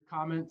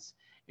comments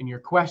and your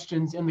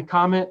questions in the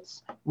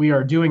comments. We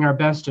are doing our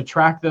best to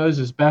track those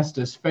as best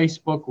as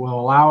Facebook will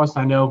allow us.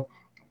 I know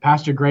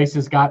Pastor Grace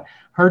has got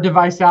her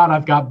device out.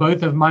 I've got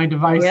both of my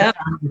devices Yep.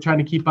 out. We're trying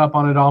to keep up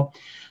on it all.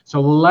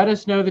 So let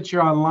us know that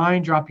you're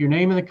online. Drop your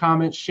name in the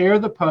comments. Share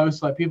the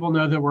post. Let people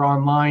know that we're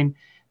online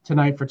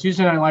tonight for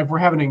Tuesday Night Live. We're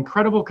having an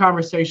incredible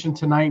conversation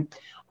tonight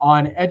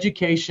on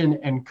education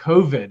and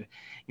COVID.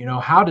 You know,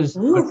 how does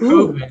the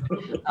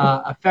COVID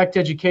affect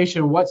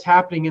education? What's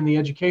happening in the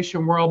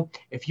education world?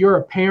 If you're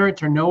a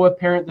parent or know a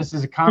parent, this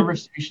is a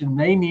conversation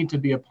they need to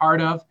be a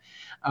part of.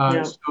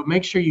 So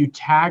make sure you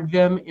tag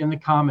them in the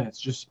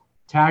comments. Just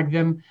tag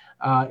them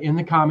in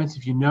the comments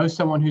if you know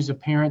someone who's a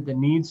parent that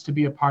needs to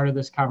be a part of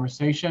this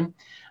conversation,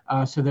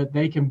 so that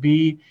they can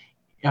be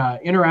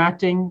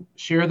interacting,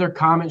 share their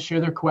comments, share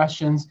their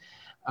questions,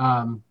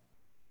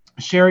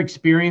 share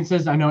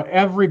experiences. I know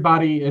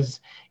everybody is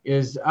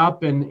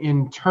up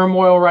in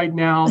turmoil right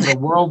now. The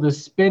world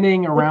is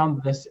spinning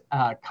around this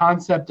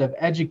concept of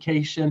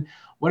education.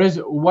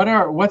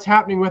 What's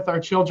happening with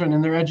our children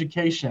and their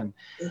education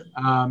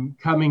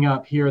coming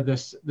up here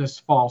this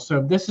fall.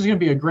 So this is going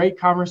to be a great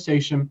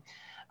conversation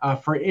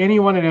for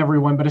anyone and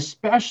everyone, but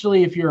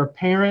especially if you're a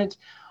parent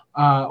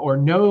or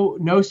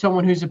know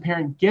someone who's a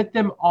parent. Get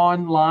them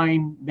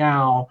online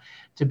now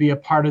to be a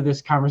part of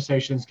this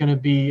conversation. It's going to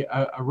be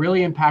a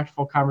really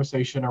impactful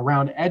conversation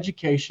around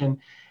education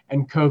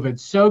and COVID.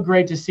 So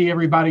great to see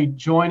everybody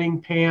joining.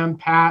 Pam,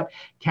 Pat,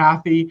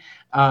 Kathy,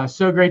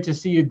 so great to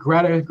see you.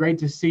 Greta, great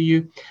to see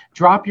you.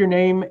 Drop your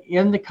name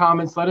in the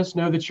comments. Let us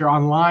know that you're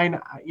online.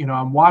 You know,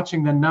 I'm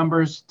watching the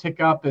numbers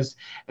tick up as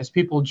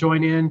people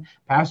join in.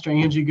 Pastor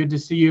Angie, good to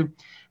see you.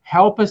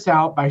 Help us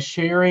out by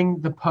sharing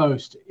the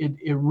post.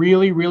 It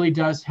really, really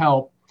does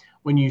help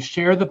when you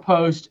share the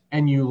post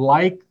and you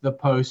like the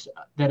post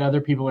that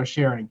other people are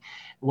sharing.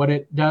 What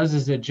it does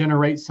is it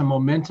generates some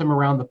momentum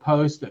around the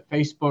post that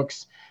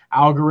Facebook's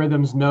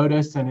algorithms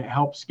notice, and it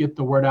helps get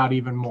the word out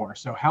even more.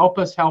 So help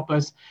us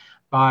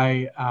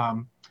by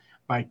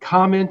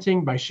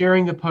commenting, by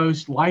sharing the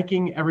post,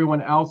 liking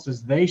everyone else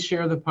as they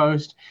share the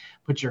post.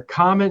 Put your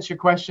comments, your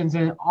questions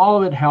in. All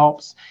of it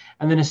helps.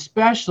 And then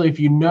especially if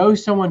you know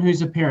someone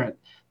who's a parent,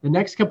 the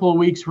next couple of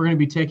weeks, we're going to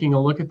be taking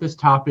a look at this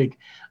topic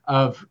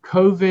of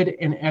COVID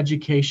and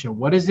education.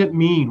 What does it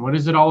mean? What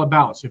is it all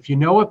about? So if you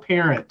know a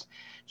parent,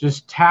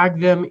 just tag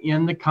them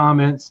in the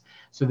comments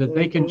so that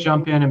they can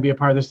jump in and be a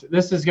part of this.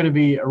 This is going to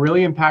be a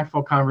really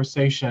impactful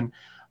conversation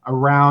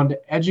around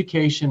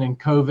education and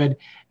COVID.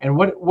 And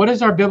what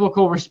is our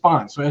biblical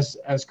response? So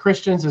as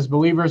Christians, as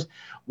believers,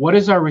 what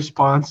is our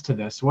response to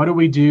this? What do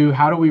we do?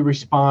 How do we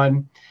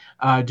respond?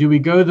 Do we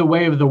go the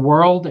way of the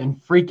world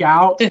and freak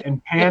out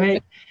and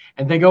panic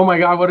and think, oh my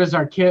God,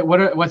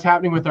 what's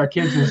happening with our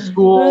kids in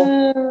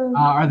school?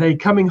 Are they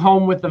coming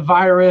home with the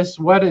virus?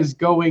 What is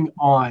going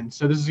on?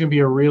 So this is going to be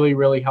a really,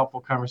 really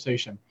helpful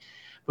conversation.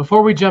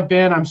 Before we jump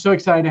in, I'm so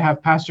excited to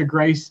have Pastor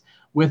Grace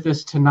with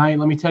us tonight.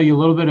 Let me tell you a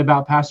little bit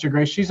about Pastor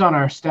Grace. She's on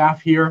our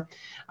staff here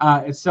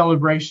at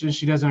Celebration.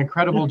 She does an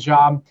incredible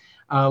job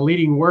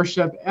leading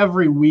worship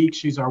every week.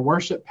 She's our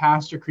worship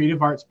pastor,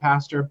 creative arts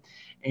pastor.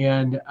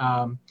 And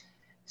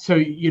so,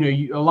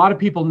 a lot of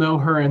people know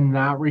her in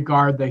that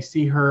regard. They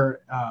see her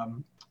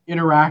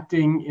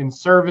interacting in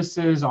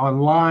services,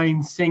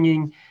 online,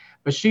 singing.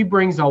 But she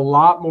brings a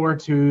lot more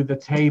to the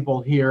table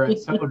here at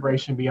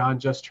Celebration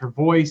beyond just her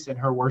voice and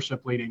her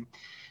worship leading.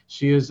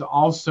 She is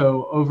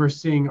also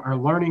overseeing our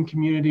learning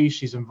community.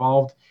 She's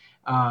involved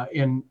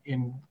in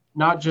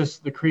not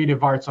just the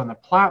creative arts on the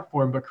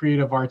platform, but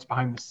creative arts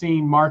behind the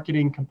scene,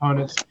 marketing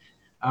components.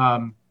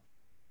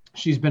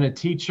 She's been a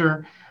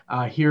teacher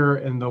here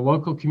in the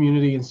local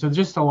community. And so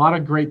just a lot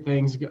of great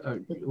things,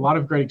 a lot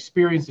of great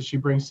experience that she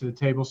brings to the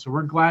table. So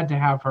we're glad to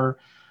have her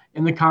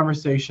in the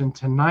conversation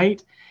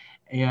tonight.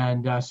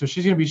 And so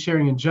she's going to be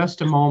sharing in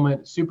just a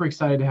moment. Super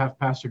excited to have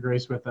Pastor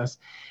Grace with us.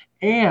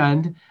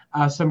 And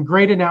some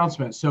great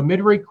announcements. So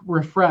midweek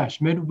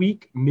refresh is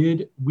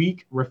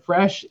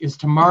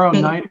tomorrow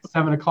night at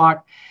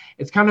 7:00.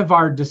 It's kind of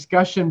our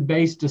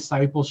discussion-based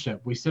discipleship.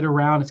 We sit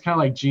around. It's kind of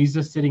like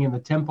Jesus sitting in the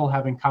temple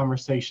having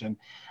conversation.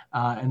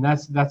 And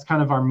that's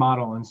kind of our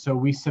model. And so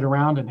we sit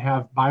around and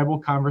have Bible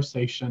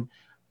conversation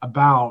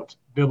about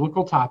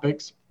biblical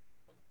topics.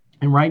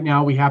 And right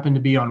now we happen to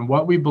be on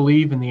what we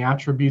believe in the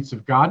attributes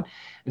of God.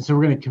 And so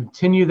we're going to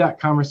continue that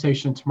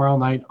conversation tomorrow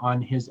night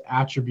on his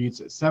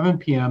attributes at 7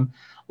 p.m.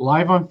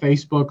 live on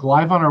Facebook,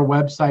 live on our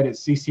website at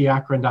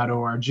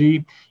ccakron.org.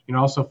 You can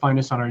also find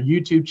us on our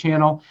YouTube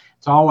channel.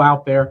 It's all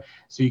out there.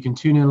 So you can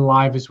tune in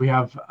live as we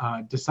have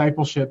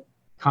discipleship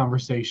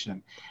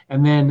conversation.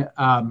 And then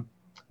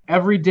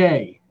every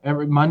day,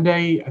 every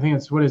Monday, I think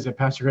it's, what is it,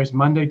 Pastor Grace?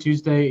 Monday,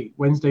 Tuesday,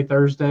 Wednesday,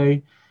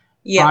 Thursday,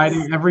 yes.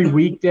 Friday, every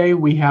weekday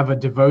we have a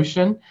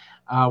devotion.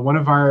 One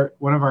of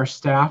our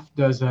staff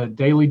does a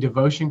daily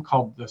devotion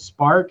called The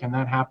Spark, and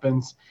that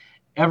happens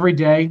every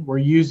day. We're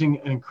using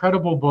an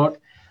incredible book.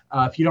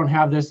 If you don't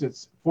have this,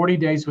 it's 40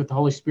 Days with the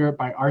Holy Spirit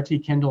by R.T.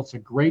 Kendall. It's a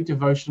great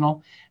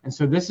devotional. And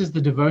so this is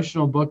the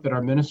devotional book that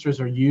our ministers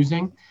are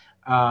using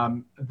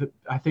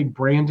I think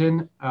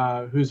Brandon,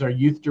 who's our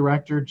youth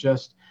director,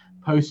 just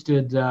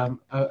posted a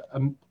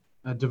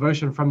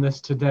devotion from this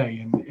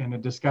today and a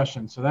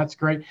discussion. So that's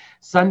great.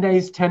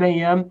 Sundays, 10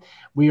 a.m.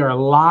 We are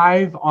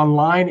live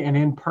online and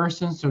in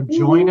person. So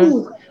join us.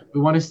 We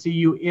want to see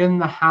you in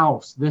the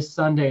house this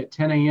Sunday at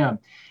 10 a.m.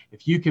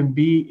 If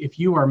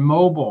you are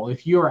mobile,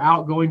 if you are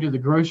out going to the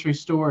grocery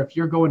store, if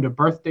you're going to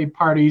birthday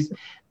parties,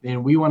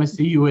 then we want to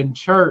see you in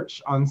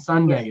church on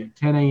Sunday at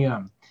 10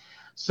 a.m.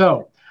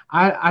 So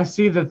I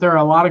see that there are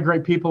a lot of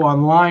great people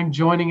online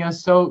joining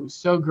us.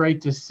 So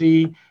great to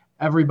see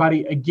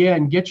everybody.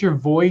 Again, get your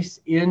voice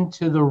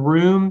into the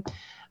room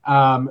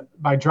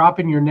by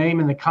dropping your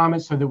name in the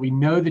comments so that we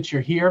know that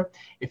you're here.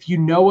 If you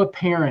know a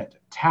parent,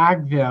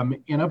 tag them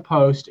in a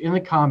post in the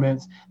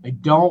comments. They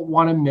don't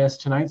want to miss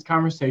tonight's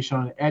conversation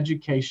on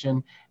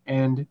education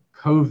and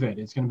COVID.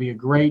 It's going to be a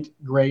great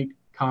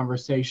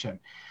conversation.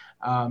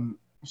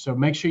 So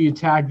make sure you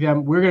tag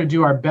them. We're going to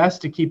do our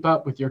best to keep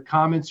up with your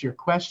comments, your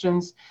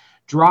questions.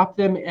 Drop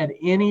them at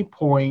any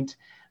point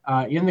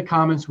in the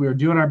comments. We are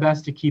doing our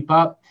best to keep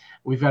up.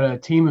 We've got a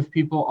team of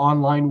people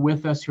online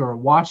with us who are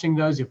watching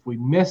those. If we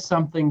miss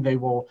something, they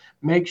will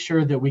make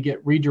sure that we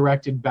get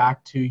redirected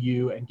back to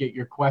you and get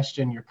your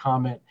question, your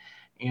comment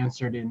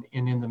answered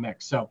in the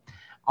mix. So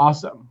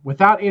awesome.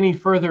 Without any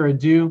further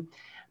ado,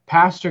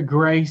 Pastor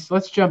Grace,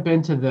 let's jump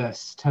into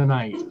this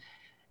tonight.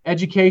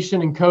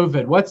 Education and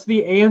COVID. What's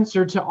the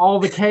answer to all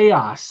the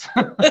chaos?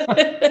 Well,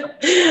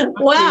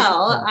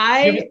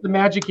 give us the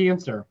magic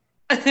answer.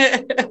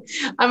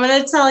 I'm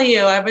going to tell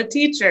you, I'm a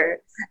teacher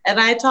and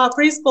I taught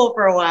preschool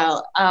for a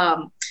while.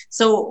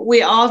 So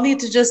we all need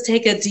to just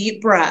take a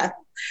deep breath.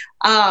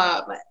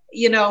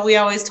 We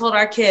always told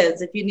our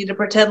kids, if you need to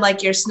pretend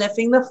like you're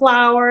sniffing the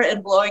flower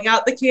and blowing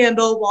out the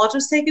candle, well,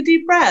 just take a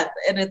deep breath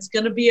and it's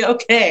going to be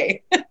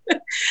okay.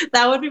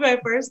 That would be my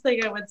first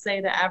thing I would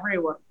say to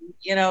everyone,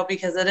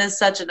 because it is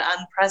such an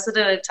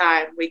unprecedented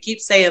time. We keep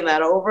saying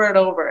that over and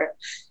over.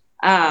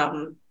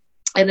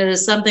 And it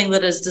is something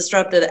that has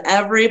disrupted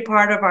every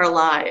part of our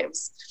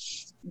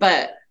lives.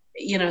 But,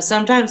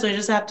 sometimes we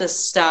just have to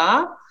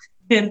stop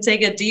and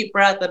take a deep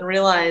breath and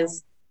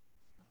realize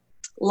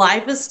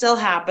life is still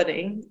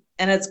happening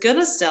and it's going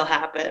to still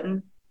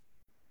happen.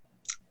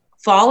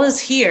 Fall is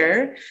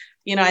here.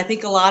 I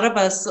think a lot of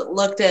us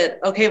looked at,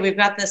 okay, we've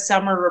got this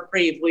summer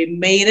reprieve. We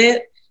made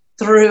it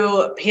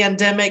through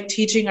pandemic,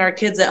 teaching our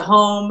kids at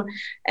home,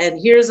 and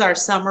here's our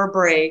summer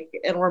break,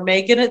 and we're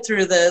making it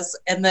through this,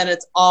 and then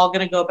it's all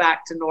going to go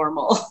back to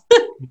normal.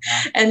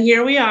 Yeah. And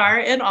here we are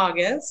in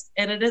August,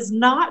 and it has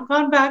not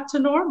gone back to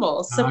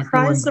normal.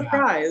 Surprise.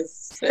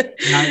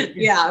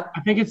 Yeah. I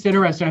think it's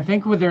interesting. I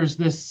think there's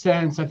this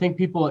sense, I think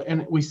people,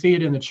 and we see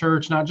it in the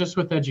church, not just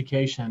with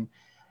education,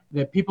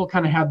 that people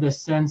kind of have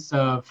this sense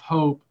of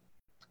hope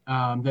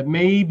that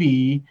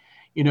maybe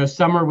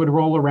summer would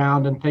roll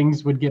around and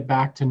things would get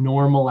back to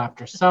normal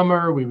after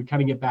summer. We would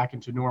kind of get back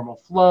into normal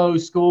flow.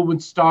 School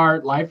would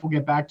start. Life will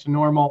get back to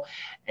normal.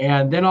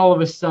 And then all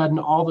of a sudden,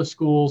 all the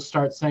schools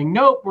start saying,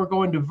 nope, we're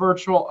going to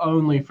virtual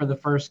only for the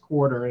first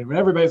quarter. And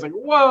everybody's like,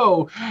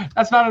 whoa,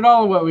 that's not at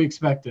all what we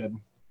expected.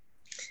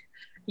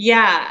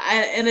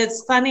 Yeah. And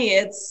it's funny.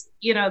 It's,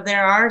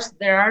 there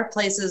are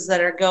places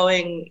that are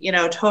going,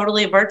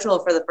 totally virtual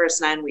for the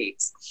first 9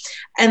 weeks.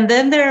 And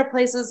then there are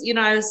places,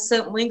 I was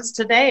sent links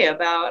today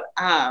about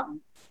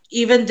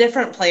even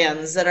different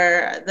plans that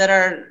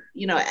are,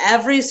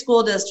 every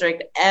school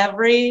district,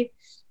 every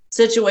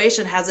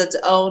situation has its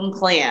own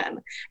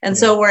plan. And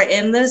so we're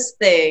in this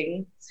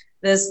thing,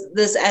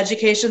 this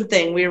education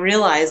thing. We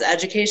realize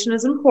education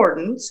is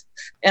important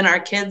and our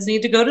kids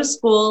need to go to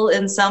school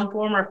in some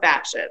form or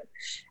fashion.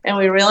 And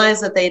we realize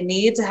that they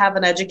need to have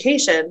an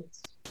education,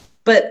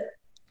 but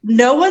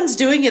no one's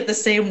doing it the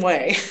same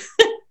way.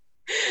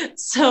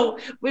 So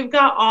we've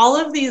got all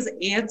of these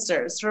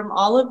answers from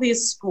all of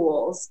these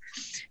schools,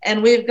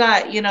 and we've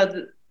got,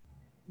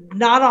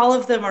 not all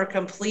of them are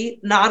complete.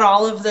 Not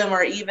all of them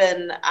are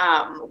even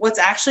what's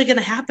actually going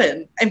to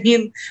happen. I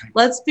mean,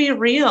 let's be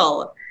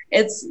real.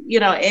 It's,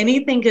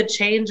 anything could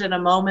change in a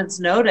moment's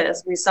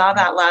notice. We saw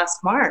that last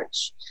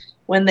March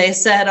when they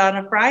said on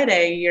a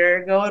Friday,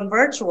 you're going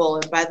virtual.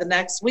 And by the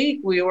next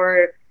week, we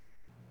were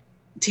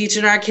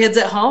teaching our kids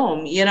at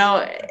home.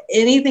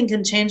 Anything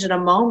can change in a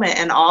moment,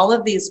 and all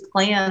of these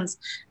plans.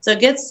 So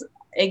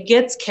it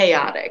gets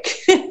chaotic.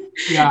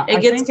 Yeah,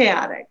 it gets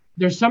chaotic.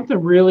 There's something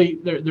really,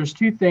 there's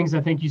two things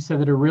I think you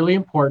said that are really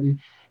important.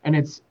 And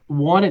it's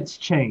one, it's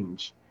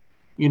change.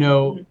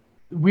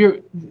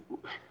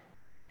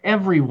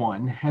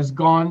 Everyone has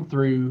gone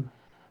through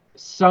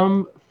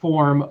some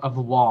form of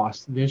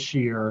loss this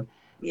year.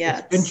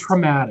 Yes. It's been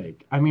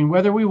traumatic. I mean,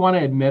 whether we want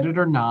to admit it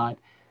or not,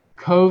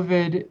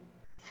 COVID,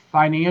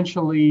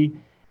 financially,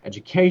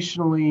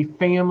 educationally,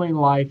 family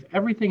life,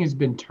 everything has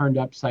been turned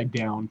upside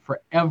down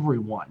for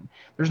everyone.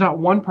 There's not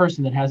one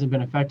person that hasn't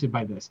been affected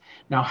by this.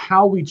 Now,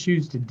 how we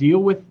choose to deal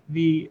with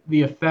the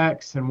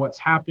effects and what's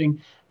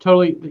happening,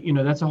 totally,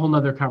 that's a whole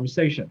nother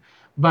conversation.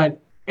 But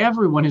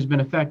everyone has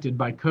been affected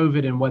by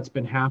COVID and what's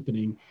been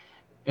happening.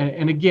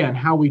 And again,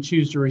 how we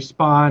choose to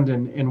respond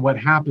and what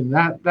happened,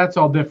 that's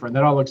all different.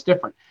 That all looks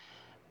different.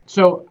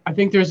 So I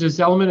think there's this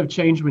element of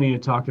change we need to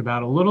talk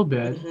about a little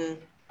bit,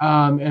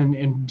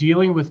 and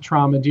dealing with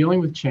trauma, dealing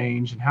with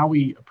change, and how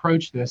we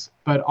approach this.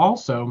 But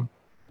also,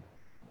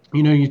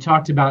 you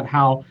talked about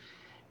how,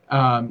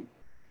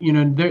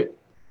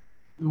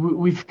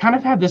 we've kind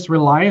of had this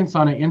reliance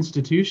on an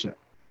institution.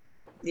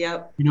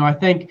 Yep. I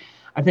think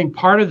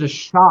part of the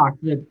shock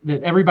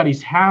that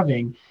everybody's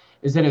having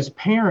is that as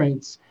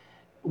parents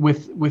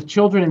with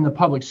children in the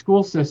public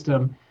school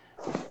system,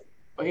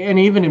 and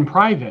even in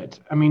private,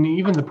 I mean,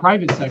 even the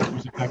private sector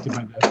is affected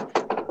by this.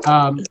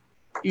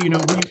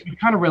 We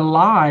kind of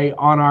rely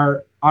on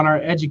our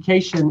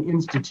education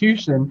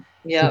institution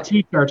to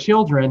teach our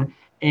children.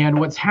 And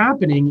what's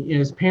happening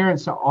is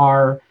parents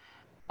are,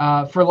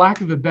 for lack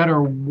of a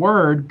better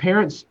word,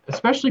 parents,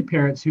 especially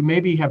parents who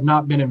maybe have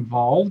not been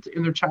involved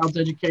in their child's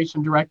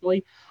education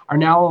directly, are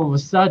now all of a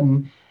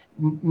sudden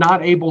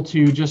not able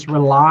to just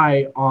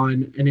rely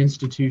on an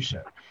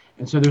institution.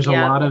 And so there's a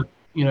lot of,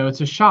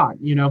 it's a shock,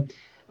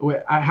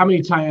 how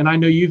many times, and I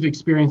know you've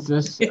experienced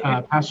this,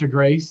 Pastor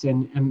Grace,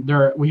 and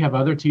we have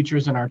other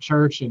teachers in our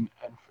church, and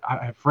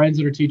I have friends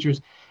that are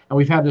teachers, and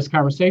we've had this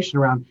conversation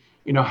around,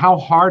 how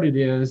hard it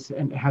is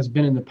and has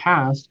been in the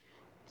past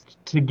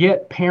to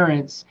get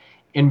parents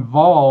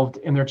involved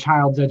in their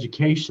child's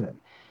education.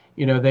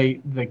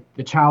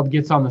 The child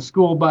gets on the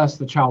school bus,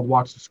 the child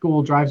walks to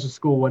school, drives to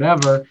school,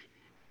 whatever,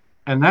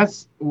 and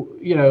that's,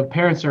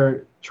 parents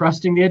are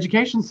trusting the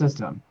education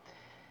system.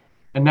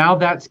 And now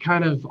that's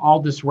kind of all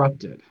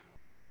disrupted.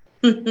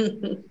 So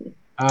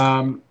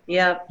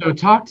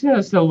talk to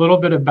us a little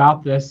bit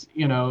about this.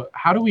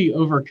 How do we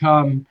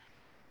overcome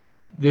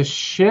this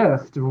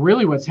shift?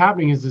 Really what's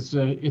happening is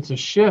it's a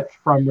shift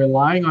from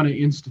relying on an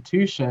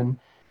institution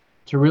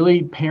to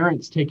really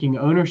parents taking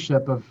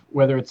ownership of,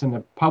 whether it's in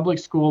the public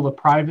school, the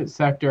private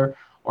sector,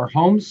 or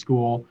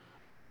homeschool.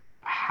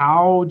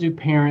 How do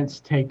parents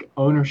take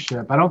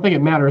ownership? I don't think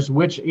it matters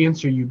which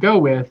answer you go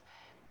with.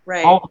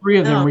 Right. All three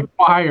of them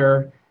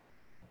require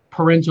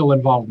parental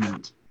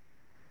involvement.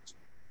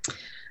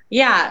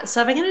 Yeah.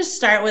 So if I can just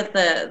start with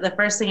the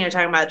first thing you're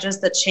talking about,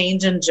 just the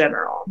change in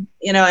general,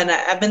 and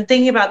I've been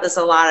thinking about this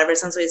a lot ever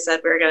since we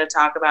said we were going to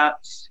talk about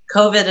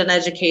COVID and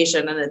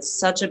education, and it's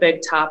such a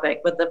big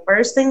topic. But the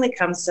first thing that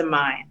comes to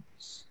mind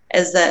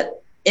is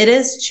that it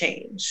is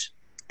change,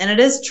 and it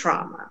is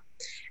trauma.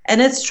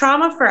 And it's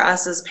trauma for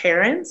us as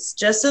parents,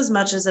 just as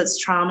much as it's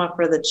trauma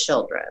for the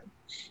children.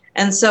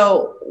 And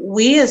so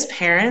we as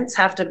parents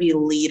have to be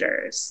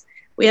leaders.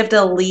 We have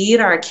to lead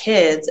our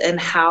kids in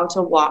how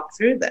to walk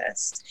through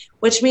this,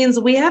 which means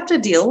we have to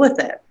deal with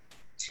it.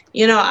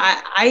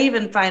 I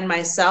even find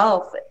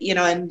myself,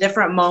 in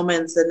different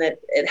moments, and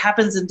it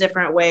happens in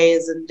different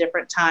ways and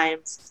different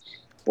times,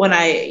 when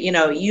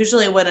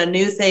usually when a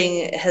new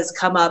thing has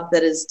come up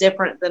that is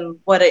different than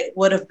what it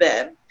would have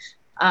been,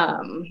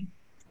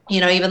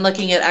 even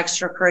looking at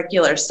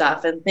extracurricular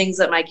stuff and things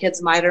that my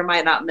kids might or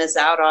might not miss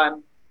out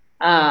on,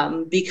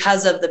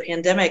 because of the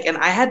pandemic. And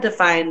I had to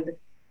find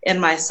in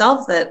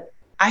myself that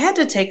I had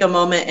to take a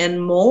moment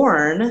and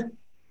mourn.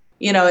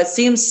 It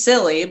seems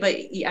silly, but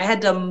I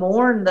had to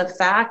mourn the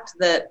fact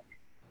that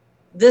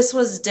this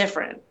was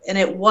different and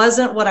it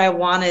wasn't what I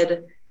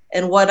wanted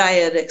and what I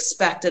had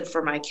expected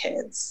for my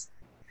kids.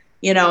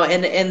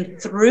 And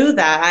through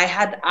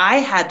that, I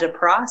had to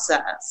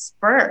process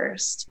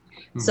first,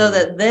 so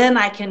that then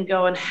I can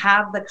go and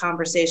have the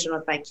conversation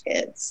with my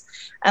kids.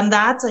 And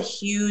that's a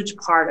huge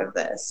part of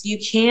this. You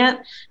can't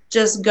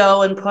just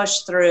go and push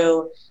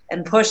through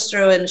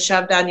and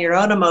shove down your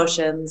own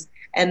emotions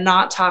and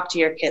not talk to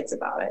your kids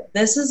about it.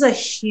 This is a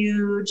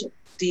huge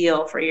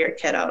deal for your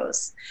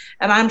kiddos.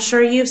 And I'm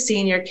sure you've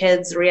seen your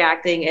kids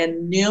reacting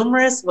in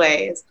numerous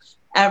ways.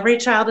 Every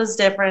child is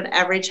different.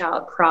 Every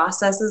child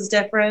processes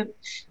different.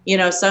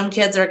 Some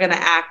kids are going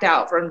to act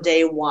out from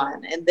day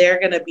one and they're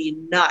going to be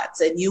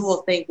nuts. And you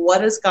will think,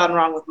 what has gone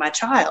wrong with my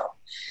child?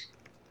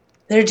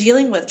 They're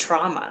dealing with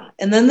trauma.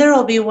 And then there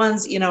will be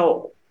ones,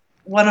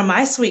 one of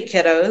my sweet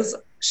kiddos,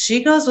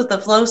 she goes with the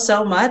flow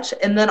so much.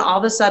 And then all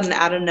of a sudden,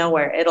 out of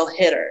nowhere, it'll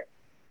hit her.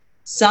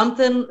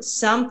 Something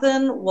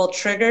will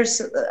trigger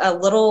a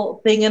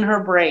little thing in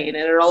her brain,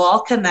 and it'll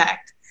all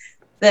connect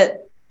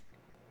that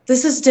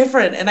this is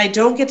different, and I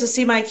don't get to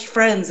see my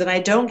friends, and I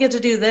don't get to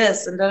do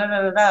this, and da da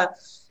da da.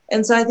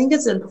 And so I think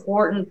it's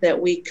important that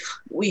we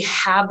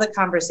have the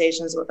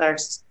conversations with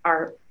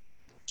our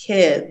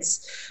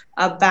kids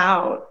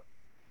about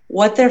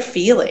what they're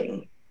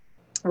feeling,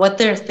 what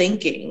they're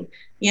thinking,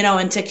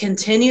 and to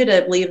continue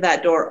to leave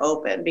that door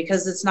open,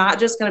 because it's not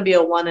just going to be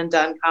a one and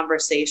done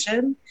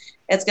conversation.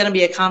 It's going to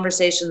be a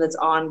conversation that's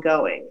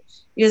ongoing.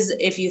 Because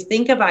if you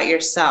think about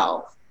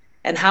yourself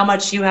and how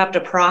much you have to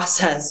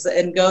process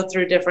and go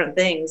through different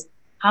things,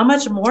 how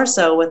much more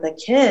so with a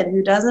kid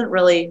who doesn't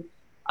really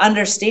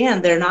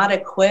understand, they're not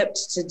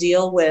equipped to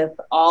deal with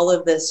all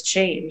of this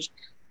change.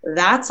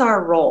 That's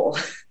our role.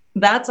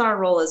 That's our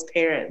role as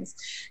parents.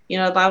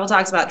 The Bible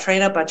talks about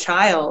train up a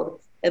child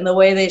in the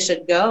way they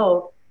should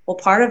go. Well,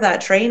 part of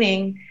that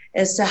training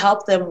is to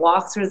help them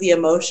walk through the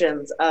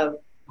emotions of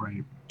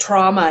Right.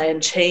 trauma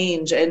and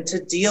change and to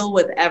deal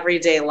with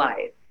everyday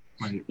life.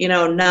 Right. You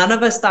know, none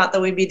of us thought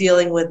that we'd be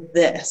dealing with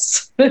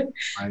this,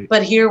 Right.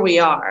 but here we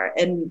are,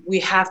 and we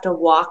have to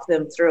walk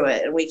them through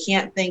it. And we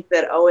can't think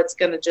that, oh, it's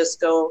going to just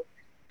go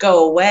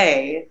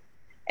away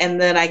and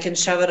then I can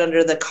shove it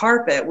under the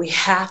carpet. We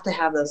have to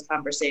have those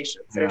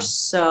conversations. Yeah. They're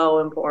so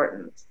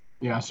important.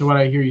 Yeah. So what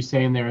I hear you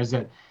saying there is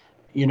that,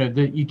 you know,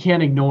 that you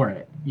can't ignore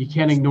it. You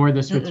can't ignore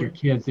this with your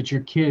kids, that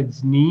your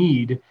kids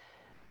need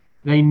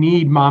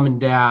mom and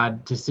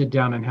dad to sit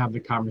down and have the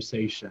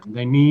conversation.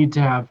 They need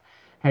to have,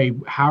 hey,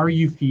 how are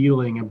you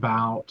feeling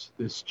about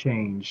this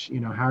change? You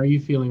know, how are you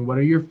feeling? What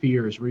are your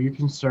fears? What are your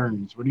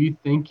concerns? What are you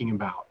thinking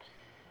about?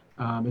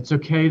 It's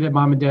okay that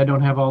mom and dad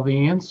don't have all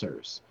the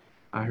answers.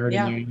 I heard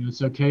in there,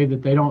 it's okay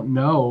that they don't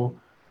know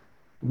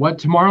what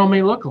tomorrow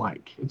may look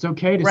like. It's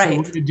okay to say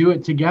we're going to do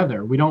it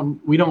together. We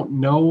don't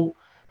know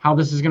how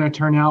this is going to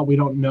turn out. We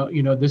don't know,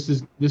 you know,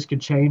 this could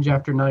change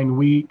after 9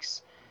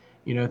 weeks.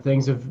 You know,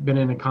 things have been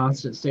in a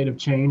constant state of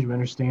change. We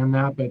understand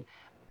that, but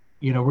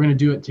you know, we're going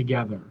to do it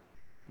together.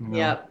 You know?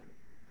 Yep.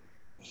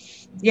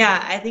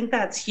 Yeah, I think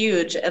that's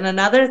huge. And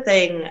another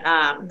thing,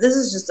 this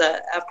is just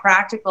a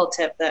practical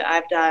tip that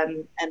I've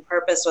done and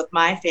purpose with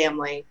my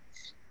family.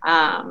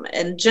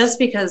 And just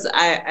because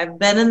I've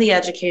been in the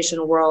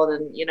education world,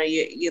 and you know,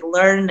 you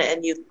learn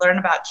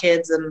about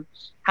kids and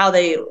how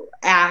they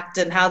act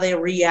and how they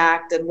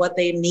react and what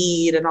they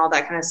need and all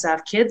that kind of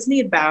stuff. Kids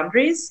need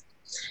boundaries,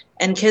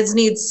 and kids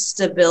need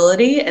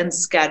stability and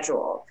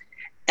schedule.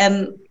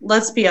 And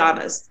let's be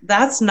honest,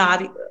 that's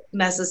not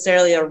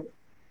necessarily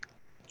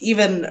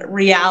even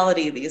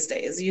reality these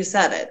days. You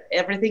said it.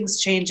 Everything's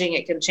changing.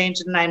 It can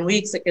change in 9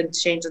 weeks. It can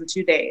change in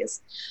 2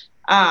 days.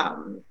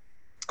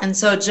 And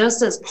so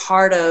just as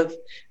part of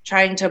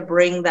trying to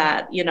bring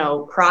that, you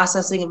know,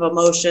 processing of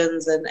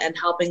emotions and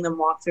helping them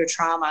walk through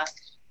trauma,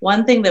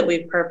 one thing that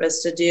we've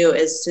purposed to do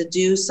is to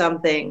do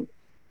something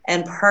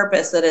and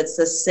purpose that it's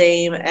the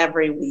same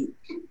every week,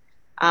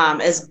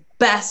 as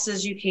best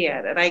as you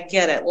can. And I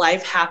get it.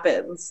 Life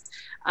happens.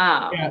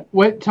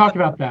 Talk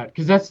about that,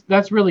 because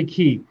that's really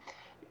key.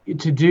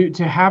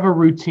 To have a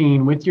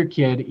routine with your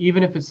kid,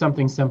 even if it's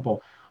something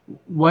simple.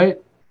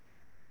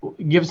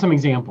 Give some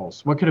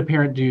examples. What could a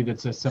parent do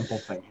that's a simple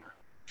thing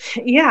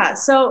here? Yeah.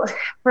 So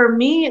for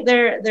me,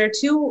 there are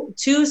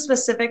two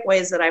specific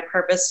ways that I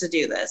purpose to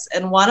do this.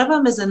 And one of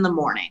them is in the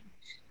morning.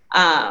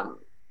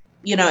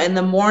 You know, in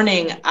the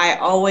morning, I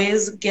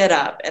always get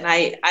up and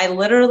I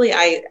literally,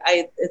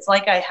 it's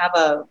like I have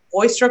a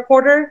voice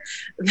recorder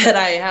that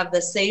I have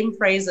the same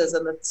phrases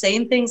and the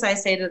same things I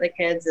say to the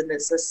kids. And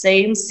it's the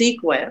same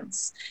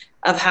sequence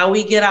of how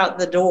we get out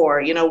the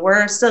door. You know,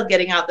 we're still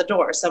getting out the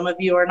door. Some of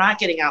you are not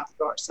getting out the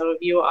door. Some of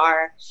you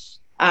are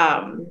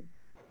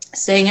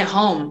staying at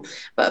home,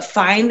 but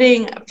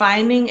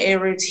finding a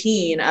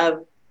routine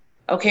of,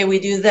 okay, we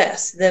do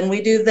this, then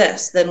we do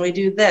this, then we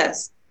do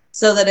this,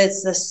 so that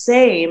it's the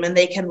same and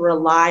they can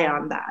rely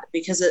on that.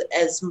 Because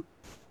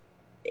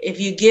if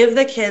you give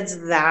the kids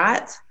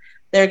that,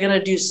 they're going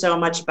to do so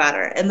much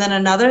better. And then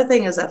another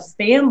thing as a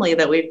family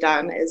that we've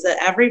done is that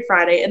every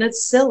Friday, and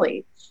it's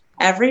silly,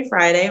 every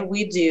Friday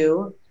we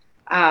do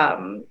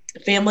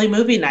family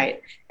movie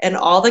night, and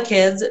all the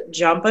kids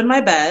jump in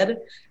my bed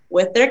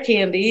with their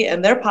candy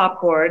and their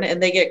popcorn,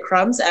 and they get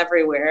crumbs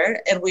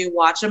everywhere, and we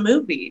watch a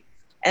movie,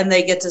 and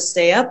they get to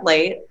stay up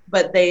late,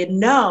 but they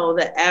know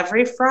that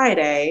every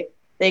Friday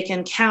they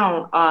can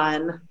count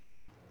on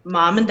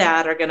mom and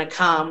dad are going to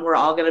come. We're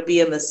all going to be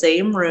in the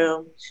same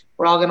room.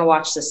 We're all going to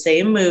watch the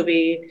same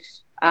movie.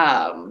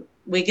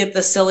 We get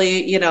the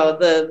silly, you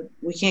know,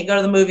 we can't go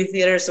to the movie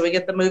theater, so we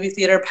get the movie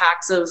theater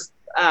packs of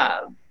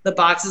the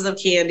boxes of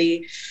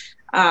candy.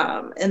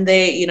 And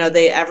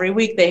they every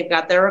week they've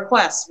got their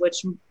requests,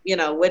 which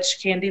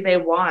candy they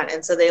want.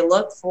 And so they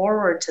look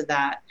forward to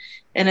that.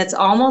 And it's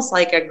almost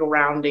like a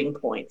grounding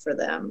point for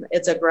them.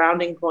 It's a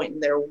grounding point in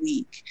their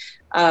week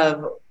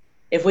of,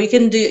 if we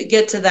can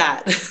get to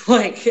that,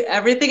 like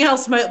everything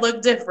else might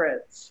look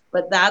different,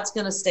 but that's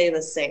going to stay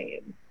the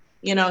same.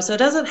 You know, so it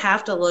doesn't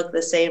have to look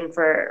the same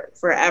for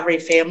every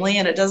family,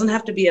 and it doesn't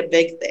have to be a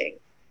big thing.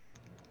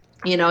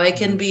 You know, it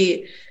can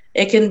be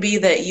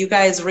that you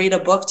guys read a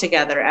book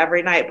together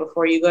every night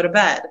before you go to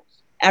bed.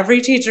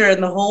 Every teacher in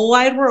the whole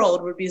wide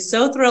world would be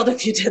so thrilled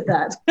if you did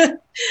that.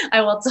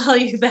 I will tell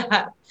you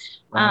that.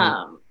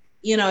 Right.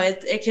 You know,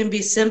 it can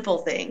be simple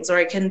things, or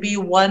it can be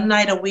one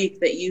night a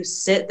week that you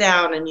sit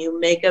down and you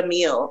make a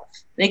meal.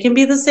 And it can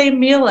be the same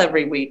meal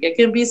every week. It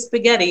can be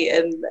spaghetti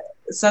and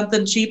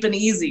something cheap and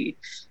easy,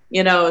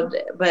 you know.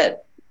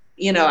 But,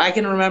 you know, I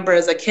can remember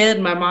as a kid,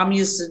 my mom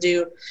used to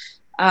do,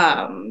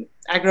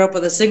 I grew up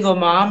with a single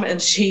mom,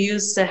 and she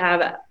used to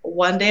have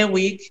one day a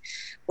week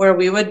where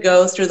we would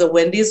go through the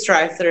Wendy's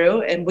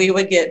drive-thru and we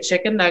would get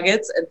chicken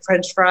nuggets and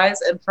French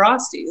fries and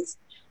Frosties.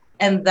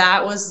 And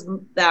that was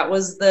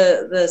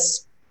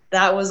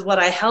what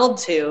I held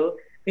to,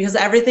 because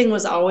everything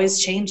was always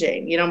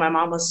changing. You know, my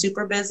mom was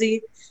super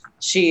busy.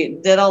 she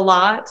did a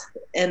lot,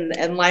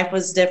 and life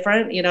was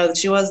different.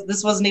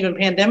 This wasn't even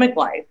pandemic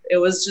life. It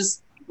was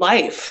just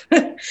life.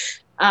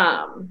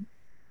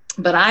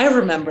 But I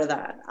remember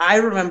that. I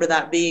remember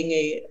that being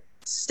a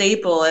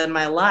staple in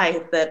my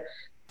life, that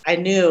I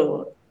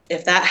knew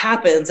if that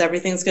happens,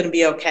 everything's going to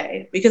be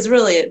okay. Because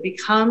really, it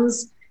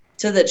becomes,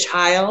 to the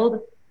child,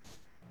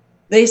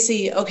 they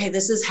see, okay,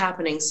 this is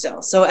happening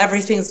still, so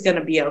everything's going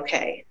to be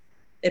okay.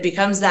 It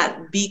becomes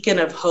that beacon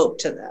of hope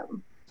to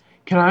them.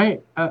 Can I,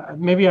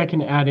 maybe I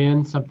can add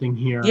in something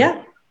here?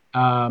 Yeah.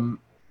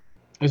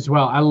 As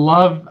well. I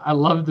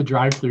love the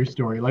drive-through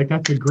story. Like,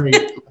 that's a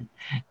great,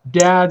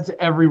 dads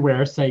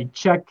everywhere say,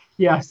 check,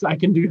 yes, I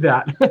can do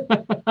that.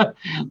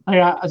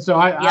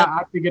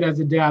 I think it as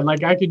a dad,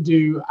 like I can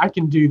do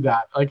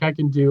that. Like, I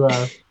can do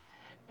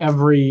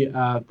every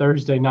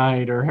Thursday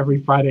night or every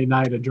Friday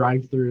night a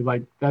drive-through.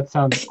 Like, that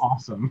sounds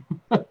awesome.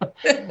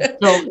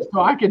 So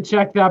I can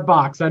check that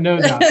box. I know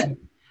that.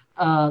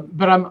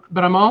 But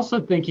I'm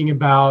also thinking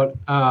about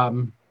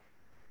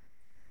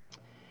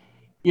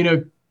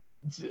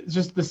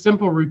just the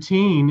simple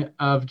routine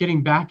of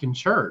getting back in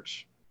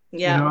church.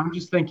 Yeah. I'm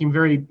just thinking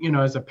very,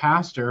 as a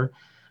pastor,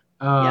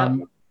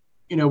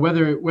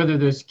 whether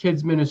there's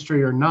kids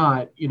ministry or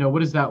not, what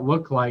does that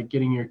look like,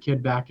 getting your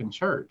kid back in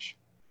church?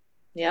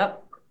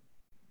 Yep.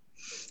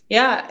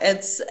 Yeah,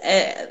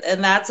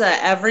 and that's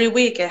every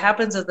week. It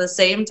happens at the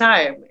same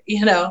time,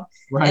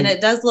 Right. And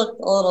it does look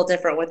a little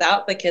different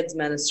without the kids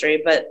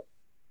ministry, but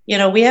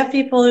we have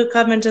people who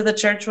come into the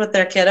church with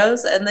their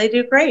kiddos, and they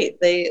do great.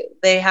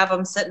 They have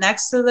them sit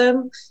next to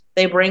them.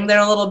 They bring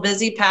their little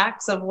busy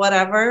packs of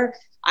whatever.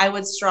 I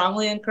would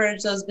strongly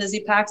encourage those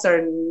busy packs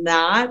are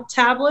not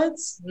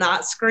tablets,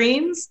 not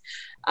screens.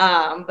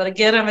 But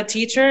again, I'm a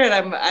teacher,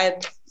 and I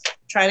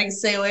try to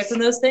stay away from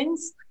those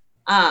things.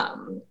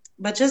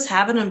 But just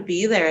having them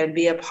be there and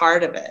be a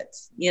part of it,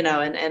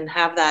 and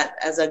have that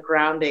as a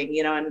grounding,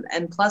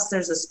 and plus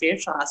there's a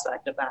spiritual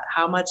aspect of that.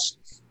 How much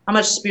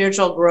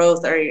spiritual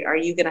growth are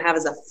you going to have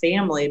as a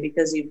family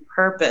because you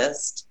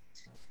purposed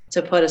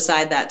to put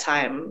aside that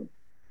time?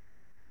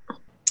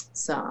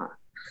 So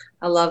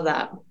I love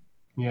that.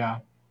 Yeah,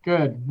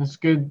 good. That's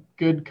good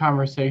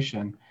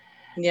conversation.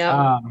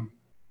 Yeah.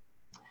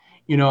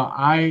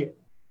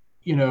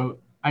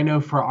 I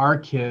know for our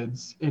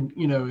kids, and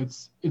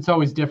it's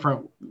always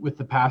different with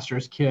the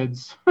pastor's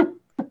kids.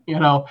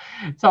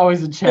 It's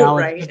always a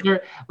challenge. Right.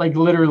 They're, like,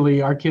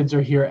 literally, our kids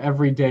are here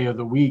every day of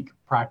the week,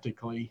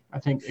 practically, I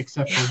think,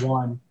 except for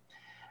one.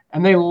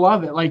 And they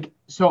love it. Like,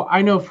 so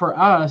I know for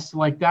us,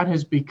 like, that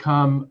has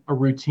become a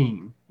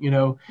routine,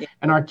 and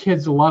our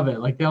kids love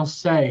it. Like, they'll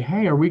say,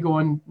 hey, are we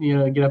going,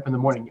 get up in the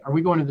morning? Are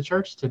we going to the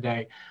church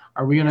today?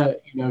 Are we going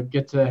to,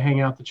 get to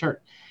hang out at the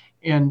church?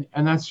 And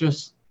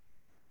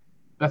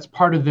that's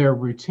part of their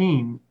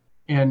routine.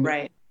 And,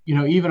 right.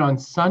 Even on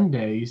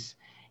Sundays,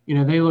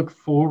 they look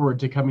forward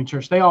to coming to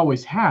church. They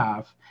always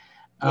have.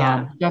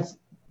 Yeah.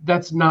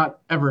 That's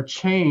not ever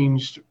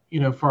changed,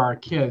 for our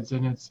kids.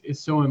 And it's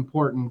so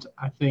important,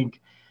 I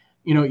think,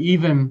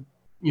 even,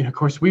 of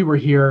course, we were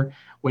here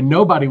when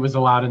nobody was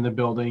allowed in the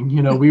building.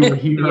 We were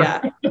here.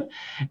 Yeah.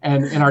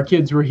 and our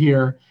kids were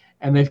here,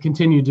 and they've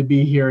continued to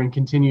be here and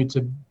continue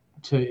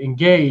to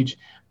engage.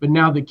 But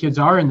now that kids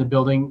are in the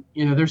building,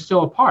 they're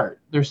still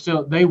apart.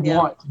 They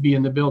want to be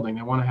in the building.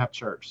 They want to have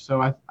church.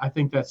 So I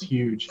think that's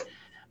huge.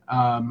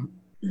 And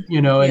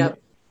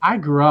I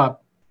grew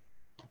up,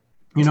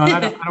 and I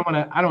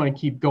don't want to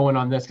keep going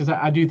on this, because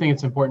I do think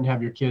it's important to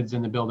have your kids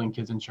in the building,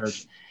 kids in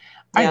church.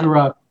 I grew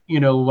up,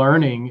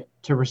 learning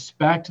to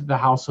respect the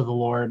house of the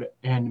Lord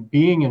and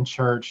being in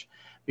church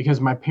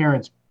because my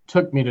parents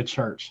took me to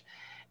church.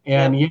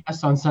 And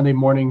yes, on Sunday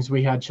mornings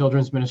we had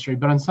children's ministry,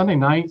 but on Sunday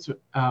nights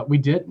we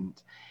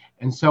didn't.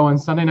 And so on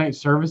Sunday night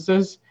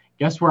services,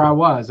 guess where I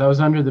was? I was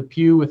under the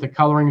pew with a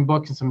coloring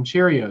book and some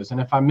Cheerios. And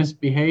if I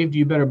misbehaved,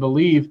 you better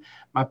believe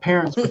my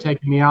parents were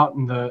taking me out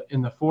in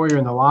the foyer,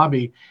 in the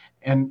lobby,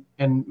 and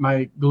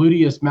my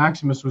gluteus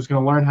maximus was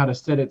going to learn how to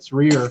sit its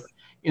rear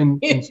in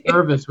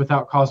service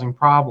without causing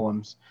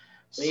problems.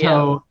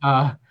 So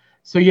I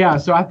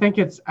think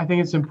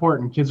it's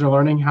important. Kids are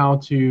learning how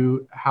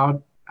to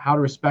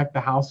respect the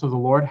house of the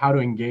Lord, how to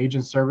engage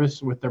in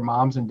service with their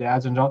moms and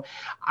dads. And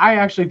I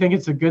actually think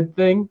it's a good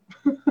thing.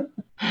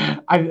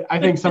 I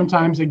think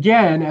sometimes,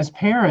 again, as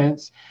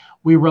parents,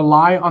 we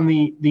rely on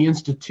the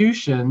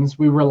institutions,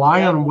 we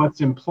rely on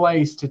what's in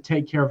place to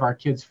take care of our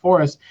kids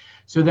for us,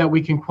 so that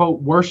we can, quote,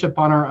 worship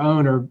on our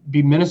own or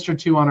be ministered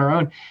to on our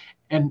own.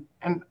 And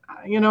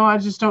I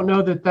just don't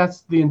know that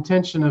that's the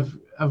intention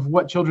of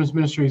what children's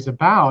ministry is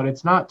about.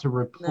 It's not to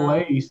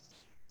replace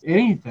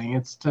anything.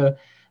 It's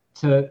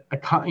it's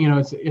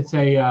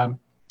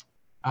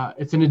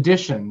an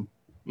addition,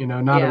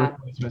 not a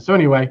replacement. So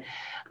anyway,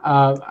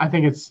 I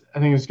think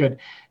it's good.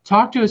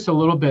 Talk to us a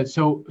little bit.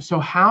 So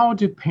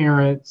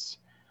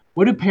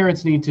what do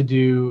parents need to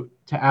do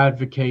to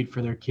advocate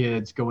for their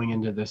kids going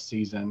into this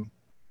season?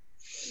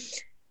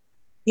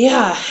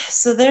 Yeah.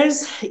 So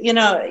there's,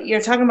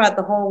 you're talking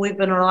about we've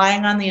been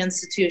relying on the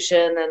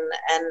institution,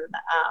 and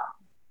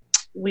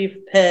we've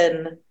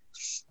been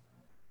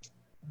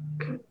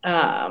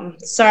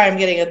Sorry, I'm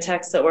getting a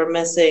text that we're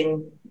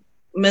missing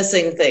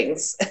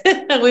things.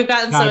 We've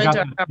gotten Yeah, so I got into our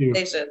that too.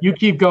 conversation. You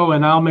keep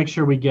going. I'll make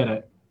sure we get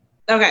it.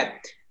 Okay.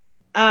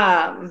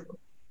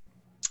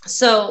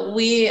 So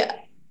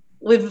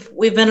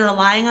we've been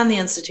relying on the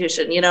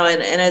institution,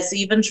 and it's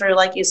even true,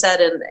 like you said,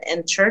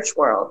 in church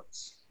world.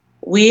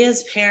 We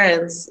as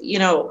parents,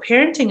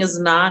 parenting is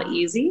not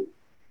easy.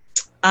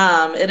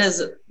 It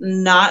is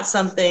not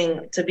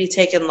something to be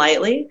taken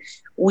lightly.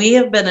 We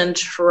have been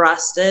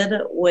entrusted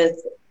with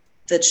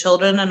the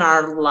children in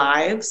our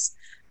lives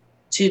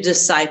to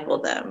disciple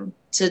them,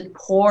 to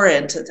pour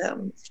into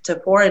them.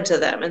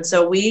 And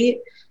so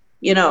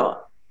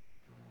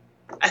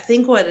I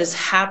think what has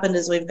happened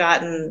is we've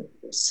gotten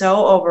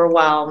so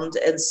overwhelmed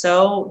and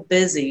so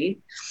busy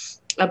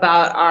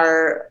about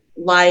our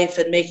life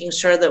and making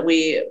sure that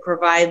we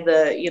provide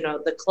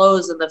the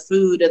clothes and the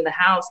food and the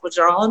house, which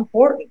are all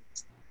important.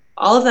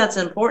 All of that's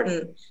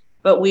important,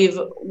 but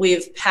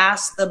we've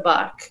passed the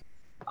buck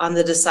on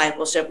the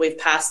discipleship. We've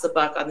passed the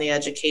buck on the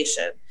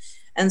education.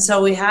 And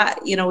so we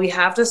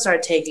have to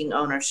start taking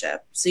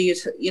ownership. So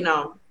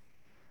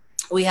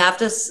we have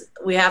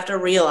to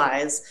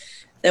realize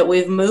that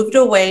we've moved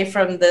away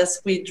from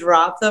this. We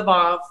drop them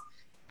off,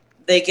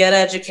 they get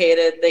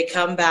educated, they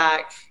come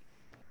back,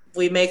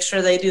 we make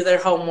sure they do their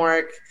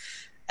homework,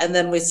 and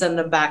then we send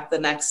them back the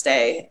next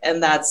day.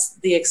 And that's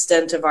the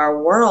extent of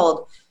our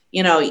world.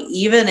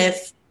 Even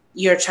if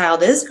your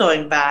child is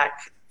going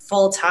back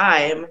full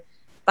time,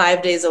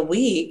 5 days a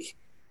week,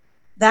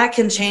 that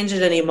can change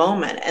at any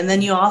moment. And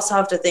then you also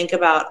have to think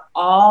about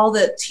all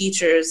that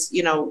teachers,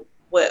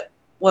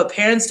 what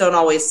parents don't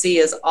always see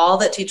is all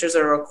that teachers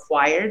are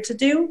required to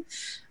do.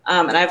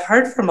 And I've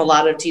heard from a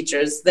lot of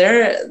teachers,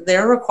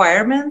 their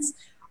requirements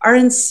are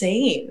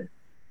insane.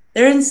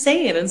 They're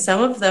insane. And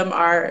some of them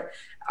are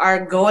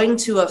going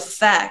to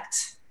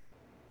affect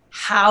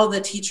how the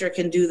teacher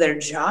can do their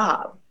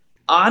job,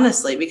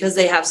 honestly, because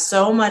they have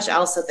so much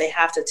else that they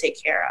have to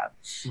take care of.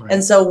 Right.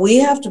 And so we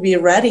have to be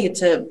ready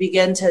to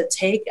begin to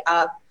take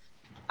up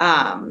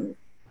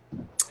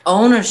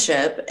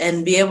ownership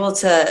and be able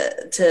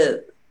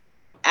to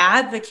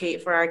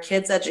advocate for our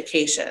kids'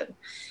 education.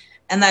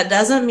 And that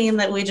doesn't mean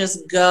that we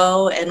just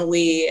go and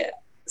we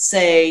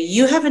say,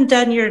 you haven't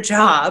done your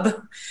job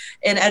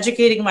in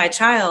educating my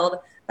child.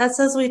 That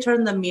says we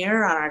turn the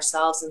mirror on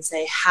ourselves and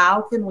say,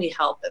 how can we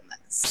help in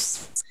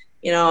this?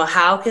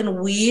 How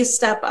can we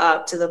step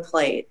up to the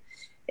plate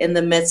in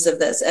the midst of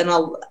this? And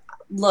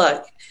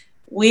look,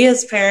 we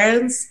as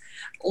parents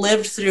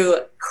lived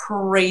through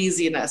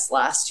craziness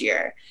last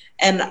year,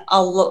 and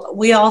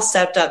we all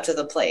stepped up to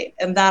the plate,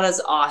 and that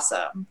is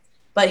awesome.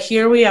 But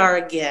here we are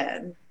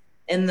again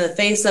in the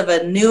face of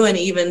a new and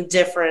even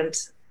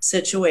different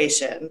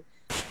situation.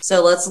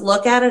 So let's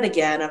look at it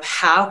again of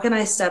how can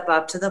I step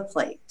up to the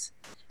plate?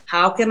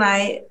 How can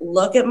I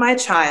look at my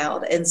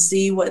child and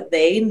see what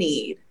they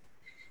need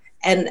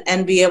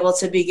and be able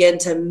to begin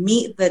to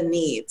meet the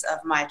needs of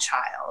my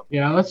child?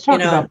 Yeah, let's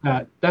talk about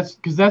that.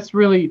 That's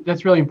really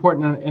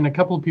important. And a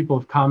couple of people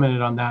have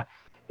commented on that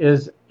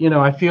is,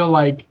 I feel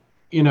like,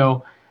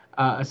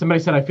 somebody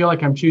said, I feel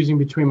like I'm choosing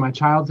between my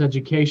child's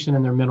education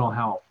and their mental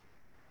health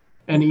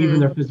and even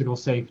their physical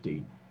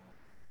safety.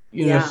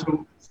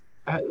 So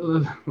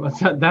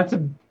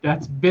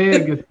that's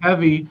big, it's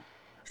heavy.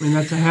 I mean,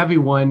 that's a heavy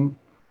one.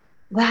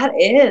 That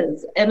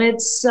is. And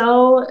it's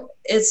so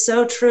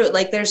true.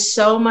 Like there's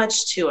so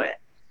much to it.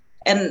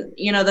 And,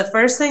 the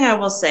first thing I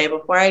will say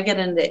before I get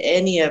into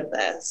any of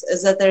this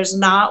is that there's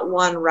not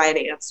one right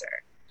answer.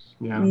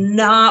 Yeah.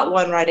 Not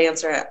one right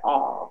answer at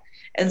all.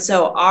 And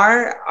so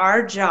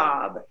our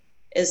job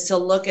is to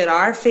look at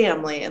our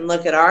family and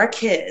look at our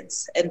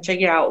kids and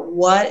figure out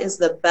what is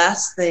the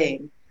best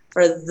thing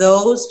for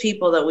those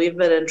people that we've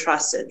been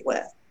entrusted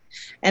with.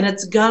 And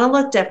it's going to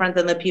look different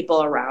than the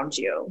people around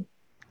you.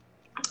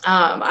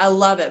 I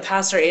love it.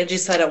 Pastor Angie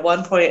said at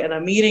one point in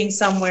a meeting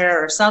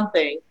somewhere or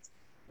something,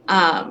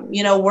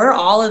 we're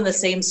all in the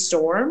same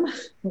storm.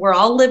 We're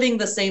all living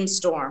the same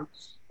storm,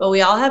 but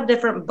we all have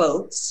different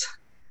boats.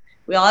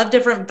 We all have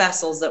different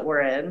vessels that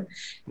we're in.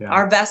 Yeah.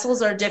 Our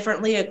vessels are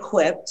differently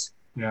equipped.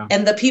 Yeah.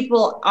 And the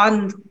people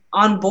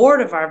on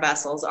board of our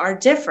vessels are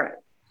different.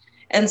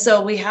 And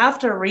so we have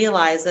to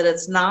realize that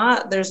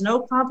there's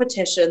no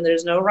competition.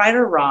 There's no right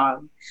or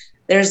wrong.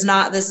 This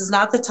is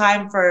not the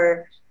time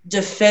for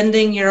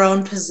defending your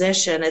own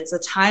position. It's a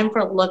time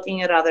for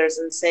looking at others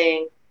and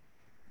saying,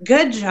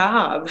 good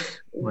job.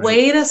 Right.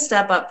 Way to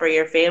step up for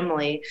your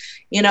family,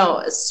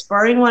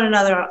 spurring one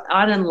another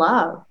on in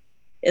love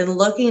and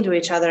looking to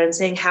each other and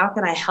saying, how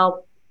can I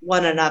help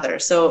one another?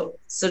 So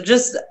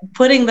just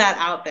putting that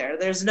out there,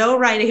 there's no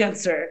right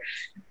answer.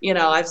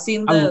 I've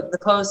seen the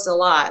post a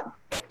lot.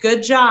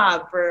 Good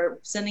job for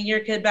sending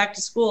your kid back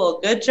to school.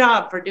 Good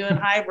job for doing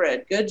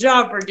hybrid. Good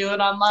job for doing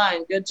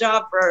online. Good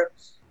job for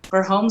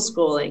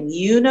homeschooling.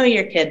 You know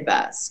your kid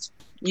best.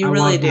 You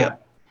really do.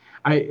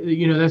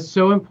 That's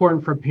so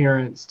important for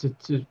parents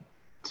to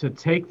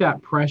take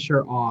that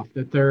pressure off,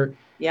 that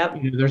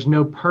there's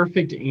no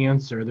perfect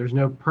answer. There's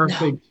no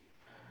perfect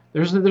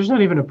there's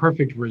not even a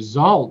perfect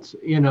result,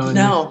 in this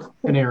No.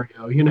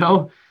 scenario,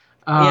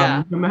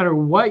 Yeah. no matter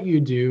what you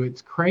do,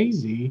 it's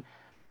crazy.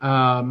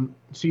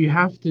 So you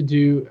have to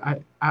do,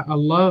 I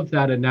love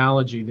that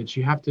analogy that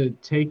you have to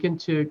take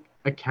into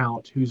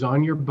account who's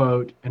on your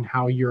boat and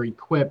how you're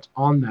equipped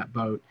on that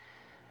boat.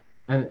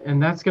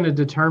 And that's going to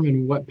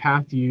determine what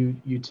path you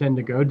tend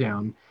to go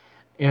down.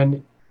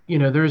 And,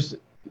 there's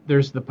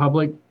the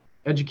public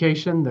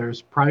education,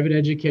 there's private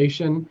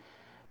education,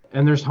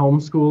 and there's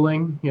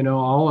homeschooling,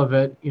 all of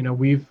it.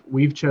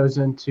 We've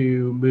chosen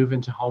to move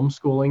into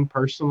homeschooling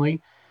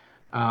personally.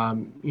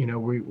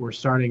 We're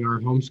starting our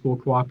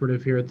homeschool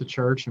cooperative here at the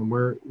church, and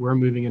we're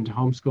moving into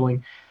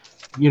homeschooling.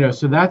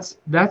 So that's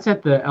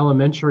at the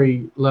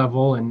elementary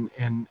level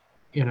and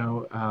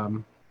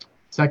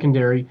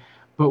secondary.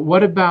 But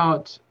what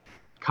about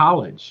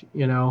college?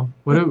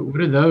 What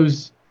are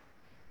those?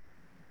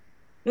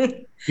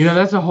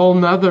 That's a whole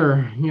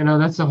nother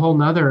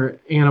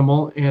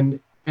animal, and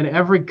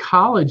every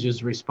college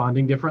is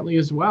responding differently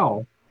as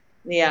well.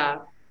 Yeah.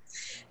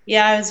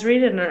 Yeah, I was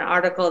reading an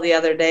article the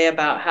other day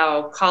about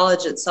how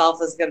college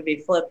itself is going to be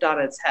flipped on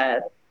its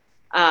head,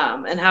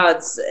 and how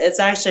it's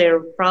actually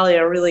probably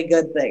a really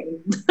good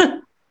thing.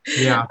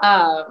 Yeah.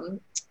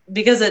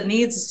 Because it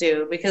needs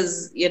to,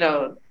 because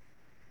even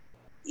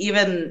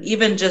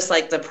just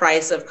like the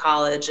price of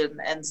college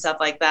and stuff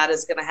like that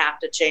is going to have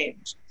to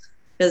change,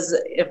 because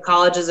if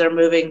colleges are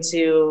moving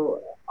to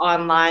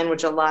online,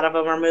 which a lot of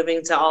them are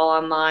moving to all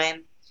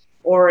online,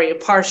 or a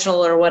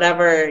partial or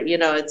whatever,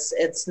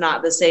 it's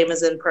not the same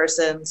as in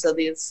person. So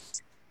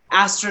these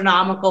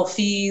astronomical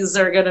fees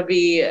are going to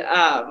be,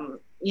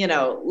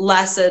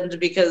 lessened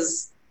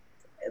because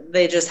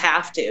they just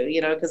have to,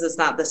 because it's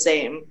not the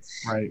same.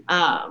 Right.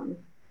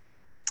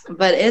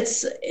 But it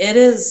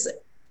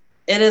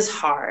is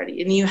hard,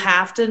 and you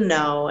have to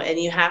know, and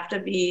you have to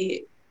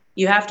be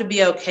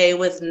okay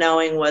with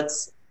knowing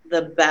what's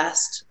the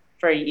best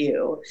for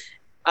you,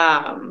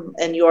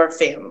 and your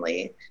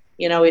family.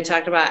 We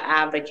talked about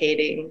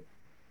advocating.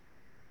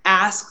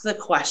 Ask the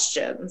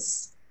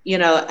questions.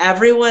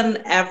 Every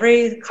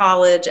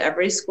college,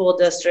 every school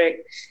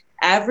district,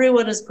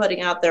 everyone is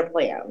putting out their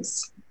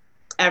plans.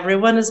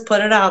 Everyone has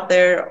put it out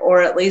there,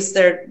 or at least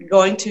they're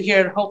going to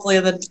here, and hopefully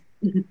in the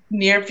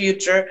near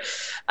future,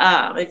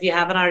 if you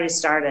haven't already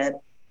started.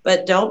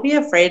 But don't be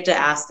afraid to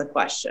ask the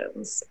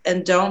questions,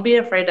 and don't be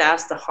afraid to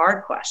ask the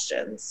hard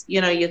questions.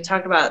 You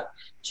talk about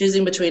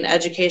choosing between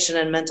education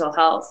and mental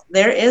health.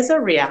 There is a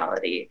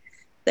reality.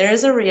 There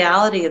is a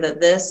reality that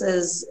this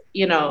is,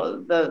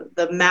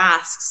 the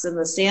masks and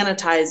the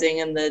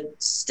sanitizing and the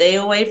stay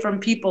away from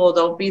people,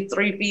 don't be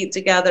 3 feet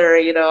together,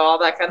 all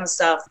that kind of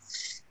stuff.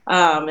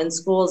 In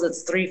schools,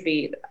 it's 3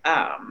 feet.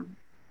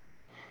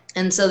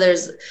 And so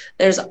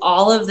there's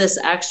all of this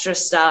extra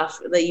stuff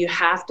that you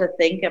have to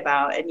think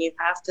about, and you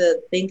have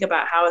to think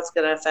about how it's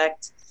going to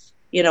affect,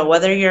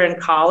 whether you're in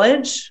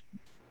college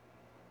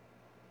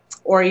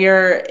or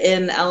you're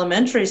in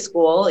elementary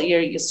school,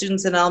 your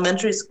students in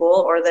elementary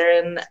school, or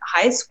they're in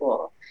high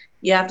school.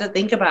 You have to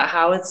think about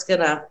how it's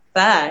going to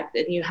affect,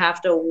 and you have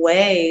to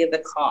weigh the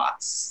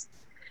costs.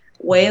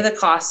 Weigh the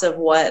cost of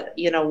what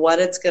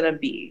it's going to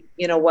be,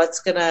 what's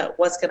going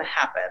to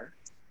happen.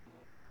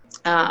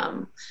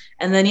 And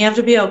then you have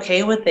to be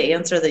okay with the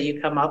answer that you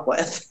come up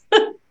with,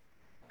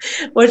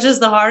 which is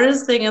the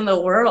hardest thing in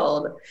the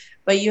world.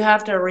 But you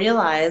have to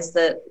realize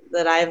that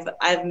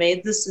I've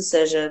made this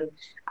decision.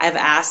 I've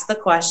asked the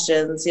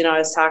questions. I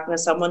was talking to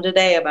someone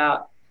today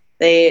about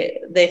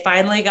they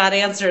finally got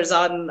answers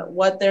on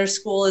what their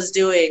school is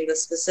doing, the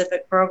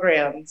specific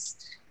programs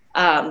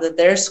that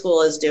their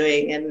school is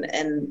doing,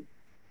 and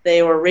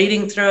they were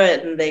reading through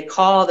it, and they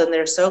called, and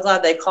they're so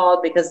glad they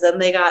called, because then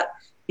they got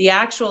the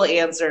actual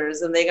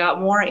answers, and they got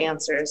more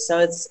answers. So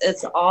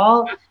it's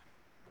all,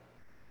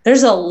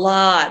 there's a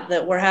lot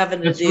that we're having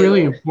to do. It's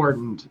really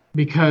important,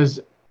 because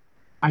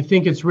I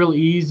think it's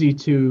really easy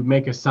to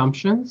make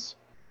assumptions.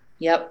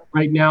 Yep.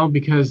 Right now,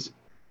 because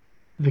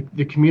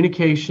the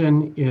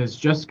communication is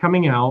just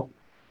coming out.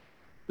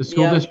 The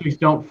school districts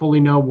don't fully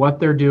know what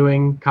they're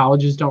doing.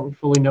 Colleges don't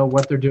fully know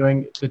what they're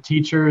doing. The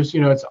teachers,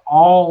 it's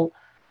all,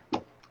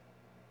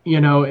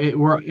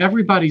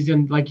 everybody's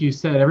in, like you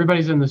said,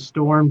 everybody's in the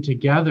storm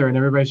together, and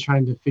everybody's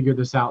trying to figure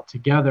this out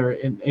together,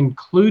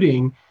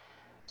 including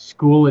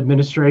school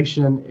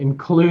administration,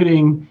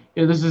 including,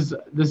 this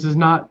is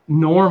not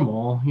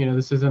normal.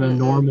 This isn't a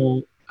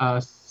normal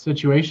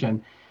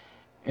situation.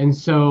 And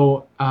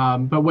so,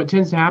 but what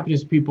tends to happen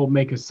is people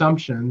make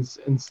assumptions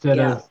instead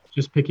of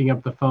just picking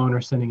up the phone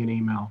or sending an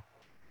email.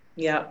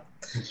 Yeah.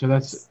 And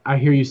so I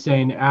hear you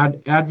saying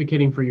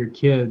advocating for your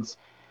kids.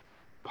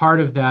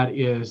 Part of that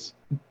is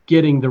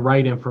getting the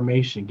right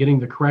information, getting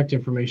the correct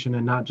information,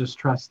 and not just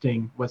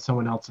trusting what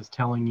someone else is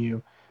telling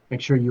you. Make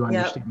sure you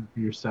understand it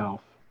for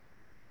yourself.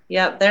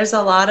 Yep. There's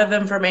a lot of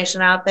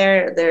information out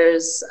there.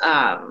 There's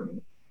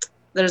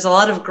a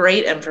lot of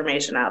great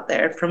information out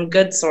there from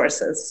good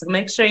sources. So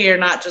make sure you're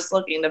not just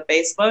looking to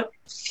Facebook.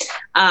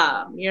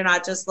 You're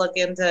not just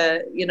looking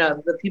to,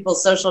 the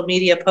people's social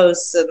media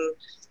posts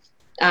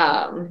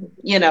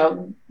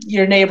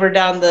your neighbor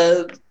down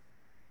the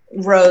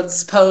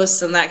roads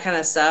posts and that kind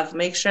of stuff.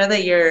 Make sure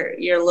that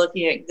you're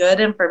looking at good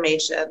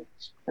information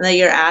and that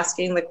you're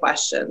asking the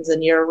questions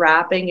and you're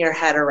wrapping your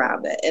head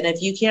around it. And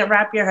if you can't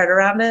wrap your head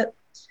around it,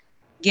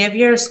 give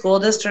your school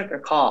district a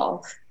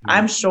call.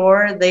 I'm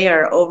sure they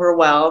are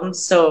overwhelmed,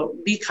 so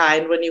be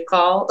kind when you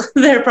call.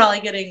 They're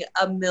probably getting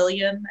a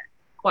million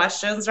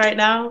questions right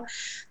now,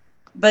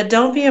 but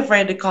don't be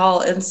afraid to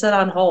call and sit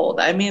on hold.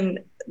 I mean,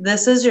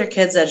 this is your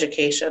kid's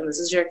education. This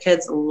is your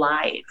kid's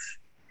life.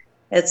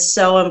 It's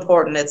so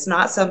important. It's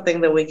not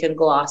something that we can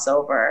gloss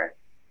over.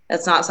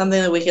 It's not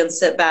something that we can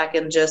sit back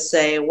and just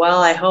say, well,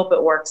 I hope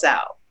it works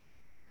out.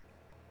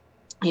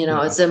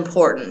 It's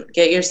important.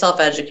 Get yourself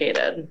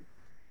educated.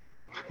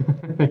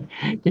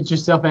 Get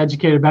yourself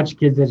educated about your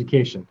kids'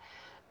 education.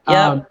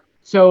 Yep.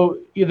 So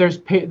there's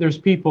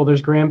people,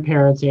 there's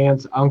grandparents,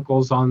 aunts,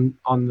 uncles on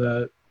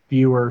the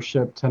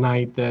viewership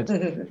tonight that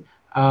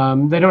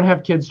they don't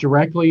have kids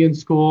directly in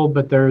school,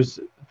 but there's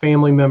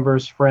family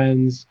members,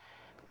 friends,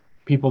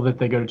 people that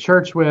they go to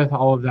church with,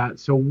 all of that.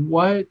 So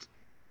what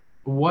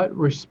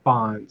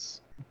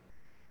response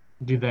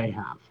do they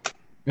have?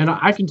 And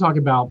I can talk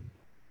about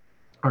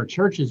our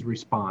church's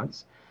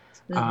response.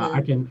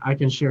 I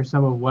can share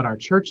some of what our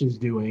church is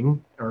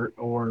doing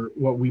or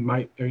what we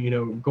might,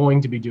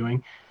 going to be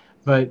doing.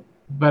 But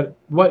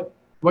what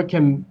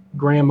can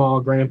grandma,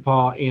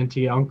 grandpa,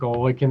 auntie,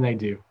 uncle, what can they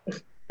do?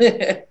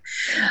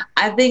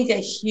 I think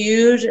a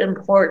huge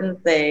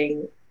important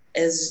thing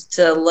is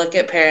to look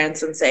at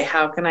parents and say,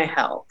 how can I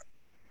help?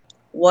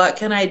 What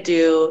can I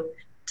do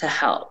to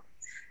help?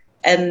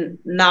 And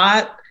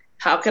not,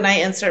 how can I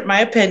insert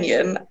my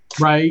opinion?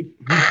 Right.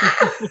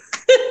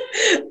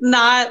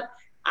 Not,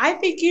 I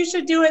think you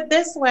should do it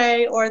this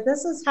way, or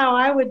this is how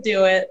I would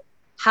do it.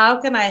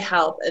 How can I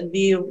help? And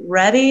be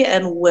ready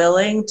and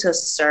willing to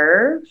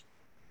serve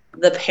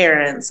the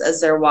parents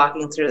as they're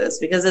walking through this,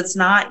 because it's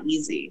not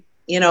easy.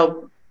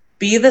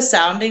 Be the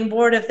sounding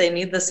board if they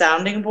need the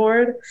sounding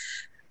board,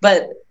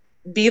 but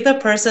be the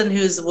person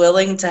who's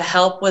willing to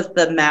help with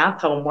the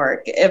math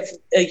homework if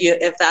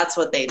that's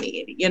what they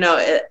need.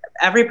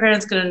 Every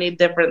parent's going to need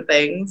different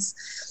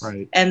things,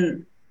 right?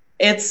 And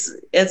it's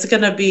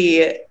going to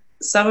be,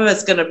 some of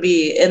it's going to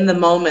be in the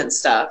moment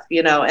stuff,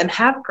 and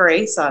have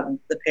grace on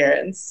the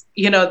parents.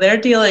 They're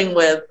dealing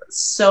with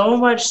so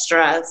much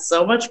stress,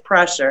 so much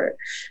pressure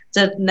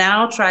to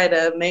now try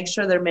to make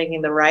sure they're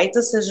making the right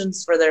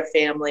decisions for their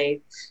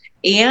family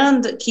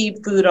and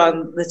keep food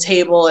on the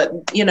table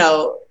and,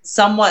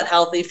 somewhat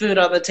healthy food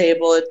on the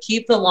table and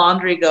keep the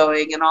laundry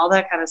going and all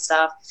that kind of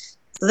stuff.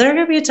 So there are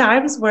going to be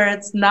times where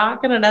it's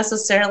not going to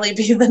necessarily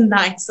be the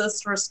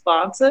nicest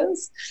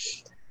responses,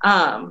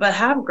 but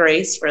have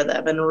grace for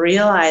them and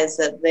realize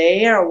that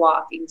they are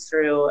walking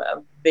through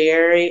a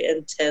very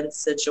intense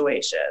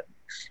situation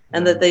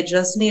and that they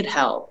just need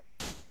help.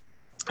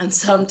 And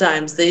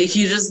sometimes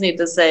you just need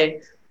to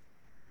say,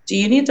 do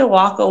you need to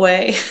walk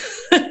away?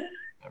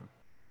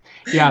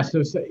 Yeah.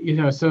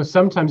 So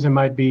sometimes it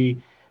might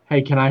be,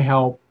 hey, can I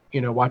help,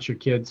 watch your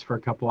kids for a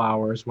couple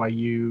hours while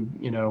you,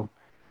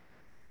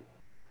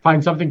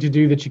 find something to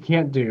do that you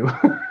can't do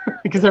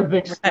because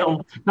everything's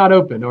still not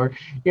open, or,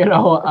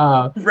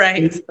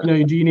 right.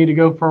 Do you need to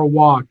go for a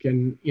walk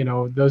and,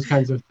 those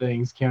kinds of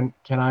things. Can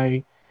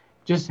I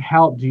just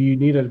help? Do you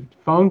need a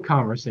phone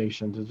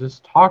conversation to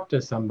just talk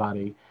to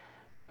somebody?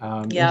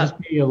 And just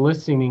be a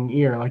listening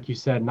ear, like you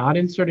said, not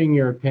inserting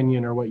your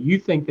opinion or what you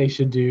think they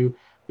should do,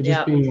 but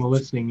just being a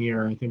listening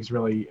ear, I think is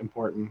really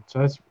important. So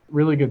that's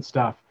really good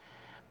stuff.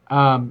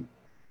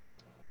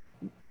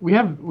 We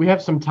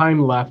have some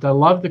time left. I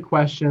love the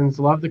questions,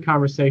 love the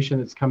conversation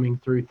that's coming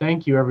through.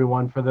 Thank you,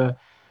 everyone, for the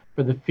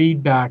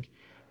feedback.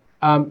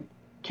 Can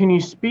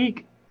you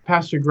speak,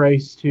 Pastor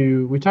Grace,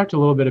 we talked a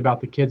little bit about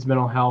the kids'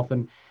 mental health,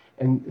 and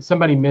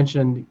somebody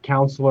mentioned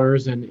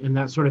counselors and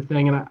that sort of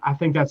thing, and I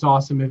think that's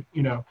awesome. If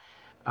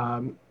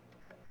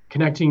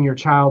connecting your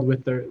child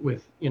with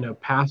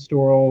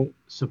pastoral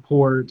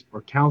support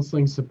or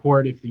counseling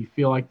support if you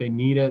feel like they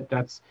need it,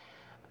 that's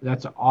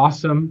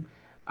awesome.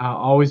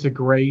 Always a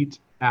great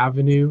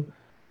avenue.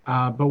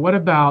 But what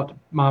about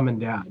mom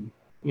and dad?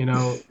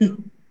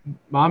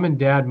 Mom and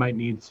dad might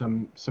need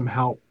some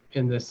help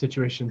in this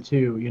situation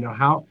too.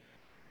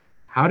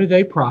 How do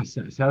they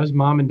process? How does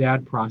mom and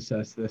dad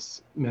process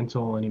this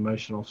mental and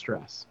emotional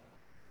stress?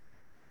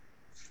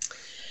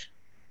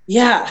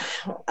 Yeah.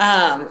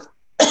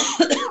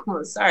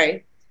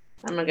 Sorry,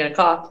 I'm not gonna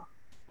cough.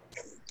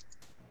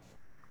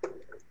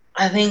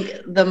 I think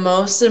the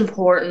most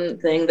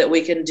important thing that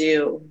we can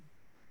do,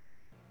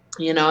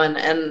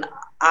 and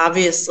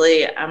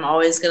obviously I'm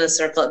always going to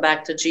circle it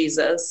back to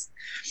Jesus.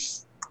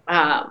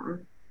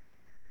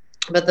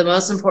 But the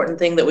most important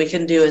thing that we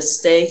can do is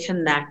stay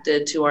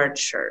connected to our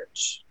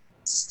church.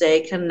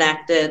 Stay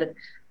connected.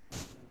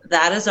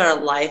 That is our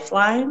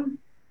lifeline.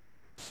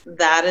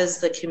 That is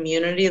the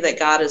community that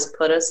God has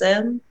put us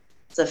in.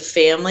 It's a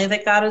family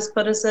that God has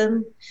put us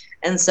in.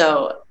 And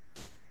so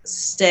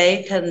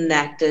stay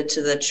connected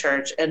to the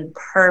church and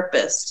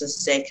purpose to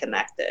stay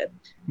connected.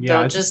 Yeah,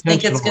 Don't it's just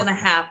think it's intentional going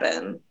to work.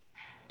 happen.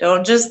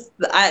 Don't just,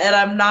 and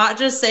I'm not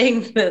just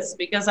saying this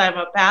because I'm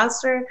a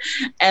pastor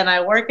and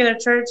I work in a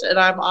church and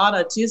I'm on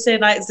a Tuesday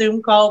night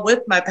Zoom call with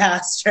my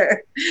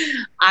pastor.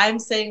 I'm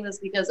saying this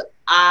because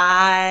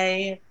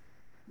I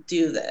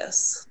do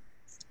this.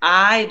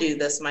 I do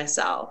this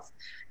myself.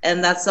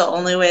 And that's the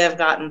only way I've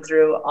gotten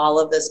through all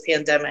of this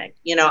pandemic.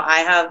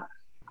 I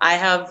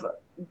have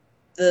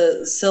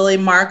the silly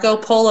Marco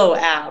Polo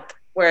app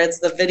where it's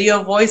the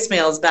video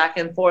voicemails back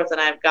and forth,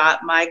 and I've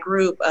got my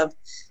group of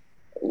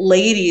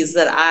ladies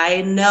that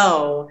I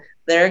know.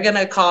 They're going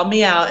to call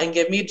me out and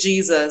give me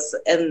Jesus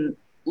and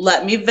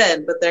let me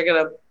vent, but they're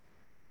going to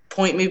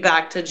point me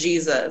back to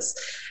Jesus.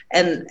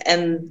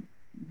 And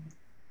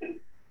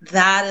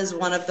that is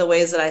one of the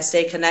ways that I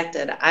stay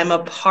connected.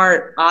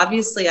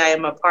 Obviously I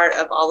am a part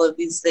of all of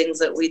these things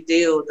that we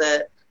do,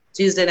 the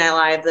Tuesday Night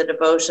Live, the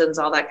devotions,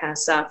 all that kind of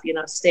stuff.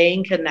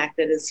 Staying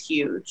connected is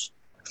huge.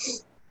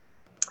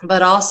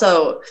 But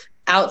also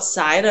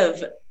outside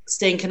of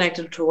staying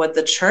connected to what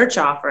the church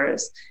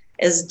offers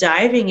is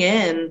diving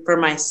in for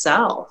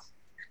myself.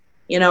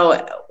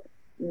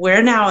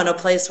 We're now in a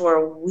place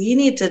where we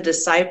need to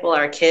disciple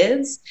our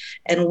kids,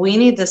 and we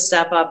need to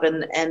step up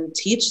and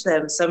teach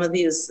them some of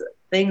these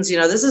things.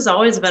 This has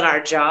always been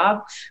our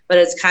job, but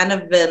it's kind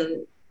of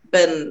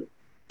been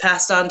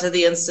passed on to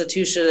the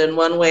institution in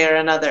one way or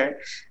another,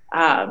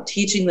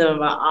 teaching them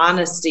about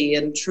honesty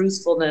and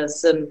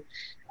truthfulness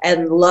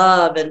and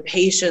love and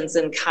patience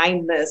and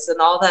kindness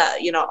and all that,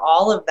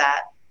 all of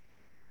that.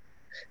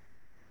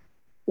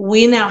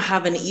 We now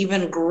have an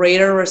even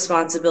greater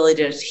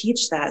responsibility to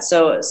teach that.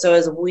 So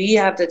as we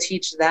have to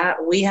teach that,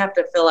 we have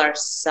to fill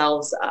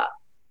ourselves up,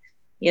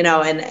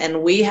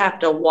 and we have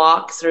to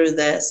walk through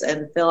this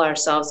and fill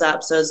ourselves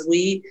up. So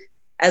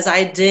as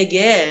I dig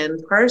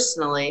in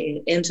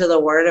personally into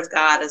the Word of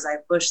God, as I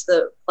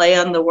play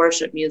on the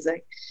worship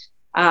music,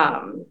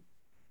 as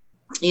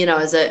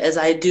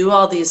I do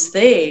all these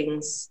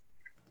things,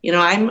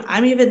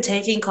 I'm even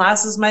taking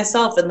classes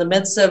myself in the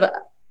midst of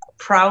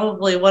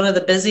probably one of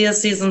the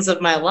busiest seasons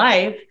of my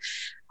life.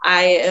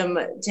 I am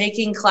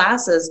taking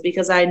classes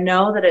because I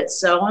know that it's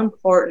so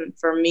important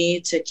for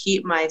me to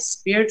keep my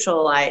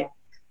spiritual life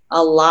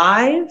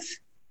alive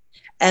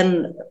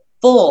and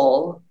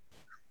full.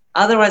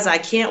 Otherwise I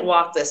can't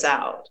walk this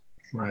out.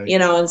 Right.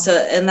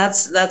 And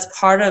that's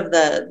part of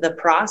the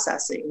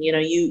processing.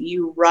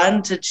 You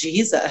run to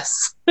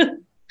Jesus.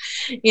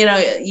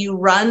 You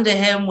run to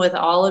him with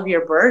all of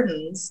your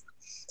burdens,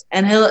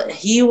 and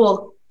he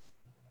will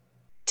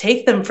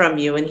take them from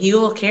you, and he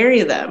will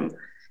carry them.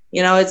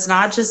 It's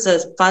not just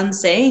a fun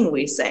saying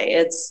we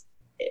say.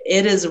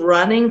 It is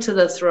running to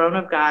the throne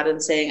of God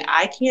and saying,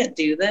 I can't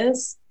do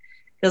this.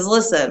 Because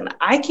listen,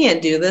 I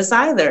can't do this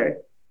either.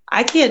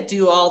 I can't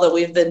do all that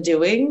we've been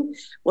doing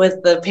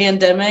with the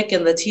pandemic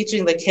and the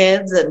teaching the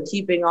kids and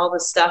keeping all the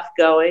stuff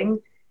going.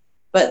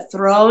 But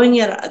throwing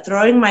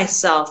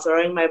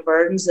my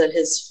burdens at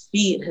his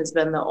feet has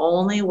been the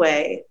only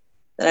way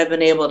that I've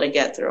been able to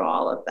get through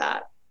all of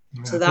that.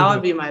 Yeah, so that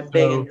would be my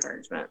big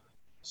encouragement.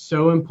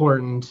 So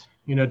important,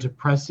 to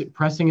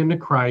pressing into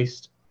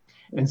Christ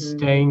and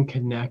staying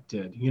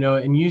connected,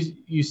 and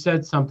you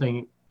said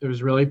something that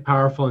was really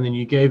powerful, and then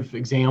you gave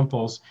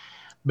examples,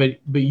 but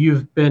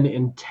you've been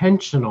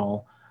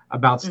intentional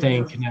about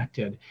staying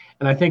connected.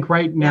 And I think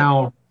right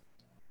now,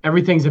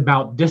 everything's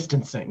about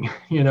distancing,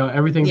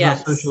 everything's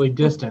about socially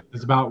distant.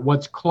 It's about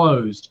what's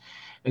closed.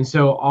 And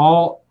so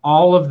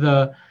all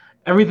of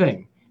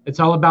everything, it's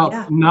all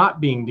about not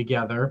being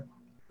together.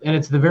 And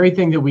it's the very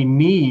thing that we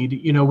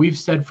need. We've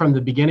said from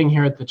the beginning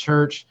here at the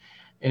church,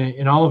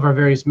 in all of our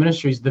various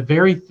ministries, the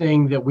very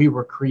thing that we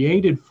were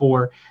created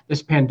for,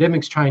 this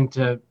pandemic's trying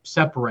to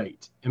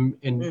separate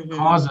and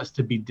cause us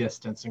to be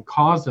distant and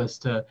cause us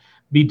to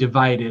be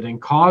divided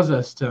and cause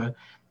us to,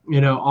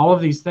 all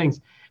of these things.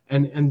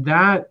 And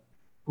that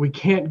we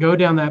can't go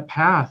down that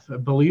path.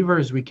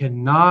 Believers, we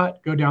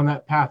cannot go down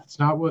that path. It's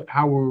not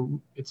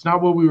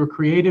what we were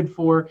created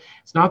for.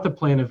 It's not the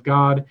plan of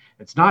God.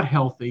 It's not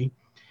healthy.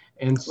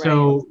 And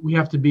so we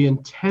have to be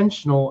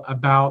intentional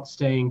about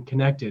staying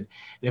connected.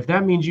 And if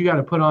that means you got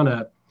to put on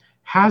a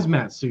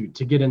hazmat suit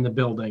to get in the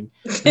building,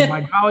 and my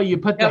golly, you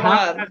put the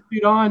hazmat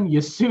suit on, you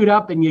suit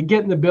up, and you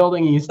get in the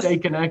building and you stay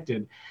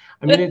connected.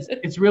 I mean,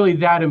 it's really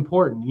that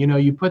important.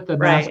 You put the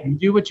mask, you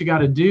do what you got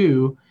to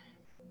do.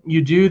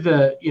 You do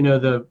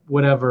the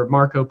whatever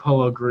Marco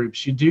Polo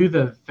groups, you do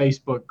the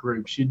Facebook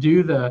groups, you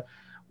do the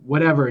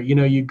whatever,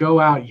 you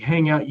go out, you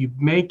hang out, you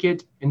make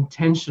it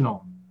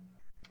intentional.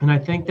 And I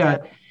think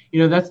that,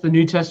 that's the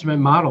New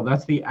Testament model.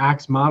 That's the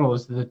Acts model,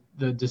 is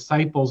the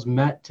disciples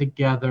met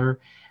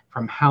together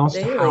from house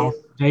to house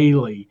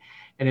daily.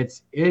 And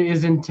it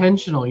is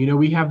intentional.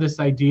 We have this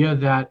idea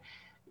that,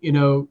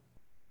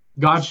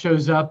 God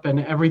shows up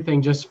and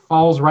everything just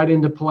falls right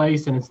into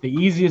place and it's the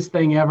easiest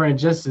thing ever and it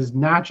just is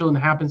natural and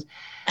happens.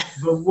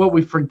 But what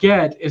we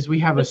forget is we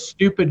have a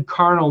stupid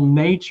carnal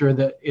nature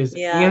that is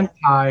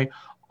anti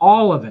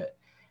all of it.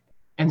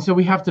 And so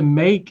we have to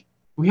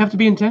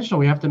be intentional.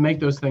 We have to make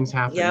those things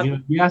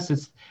happen. Yes,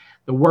 it's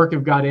the work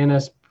of God in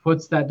us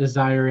puts that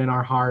desire in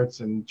our hearts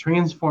and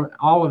transform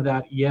all of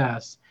that,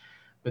 yes,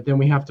 but then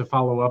we have to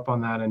follow up on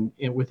that and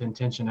with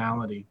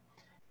intentionality.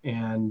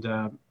 And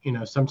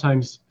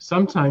sometimes,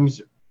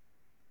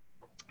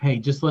 hey,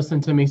 just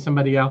listen to me,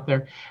 somebody out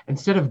there.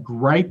 Instead of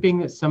griping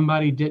that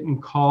somebody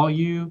didn't call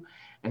you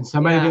and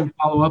somebody didn't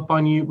follow up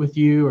on you with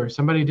you, or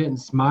somebody didn't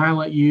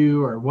smile at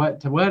you, or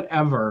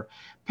whatever,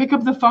 pick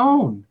up the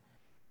phone.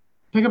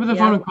 Pick up the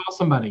phone and call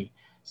somebody.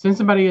 Send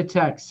somebody a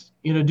text.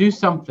 Do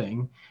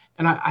something.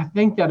 And I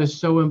think that is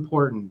so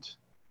important.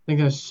 I think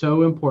that's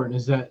so important,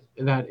 is that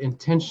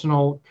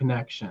intentional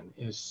connection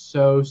is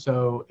so,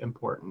 so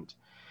important.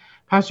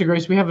 Pastor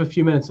Grace, we have a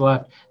few minutes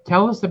left.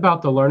 Tell us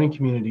about the learning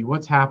community.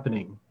 What's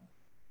happening?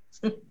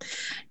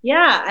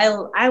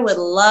 Yeah, I would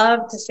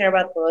love to share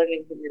about the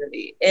learning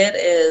community. It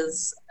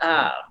is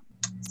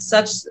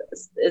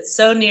it's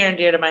so near and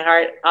dear to my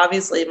heart.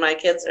 Obviously, my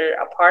kids are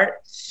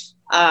apart.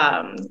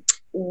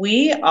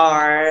 We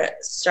are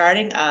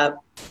starting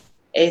up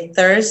a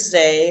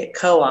Thursday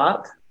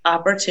co-op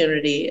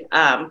opportunity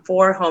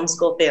for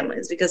homeschool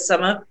families, because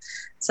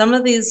some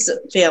of these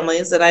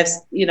families that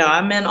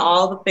I'm in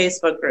all the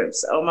Facebook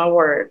groups. Oh my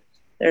word,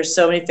 there's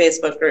so many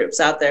Facebook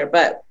groups out there,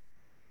 but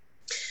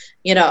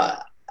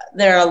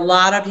there are a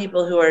lot of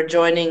people who are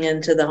joining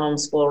into the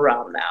homeschool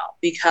realm now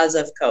because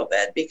of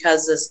COVID,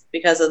 because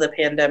of the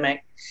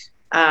pandemic.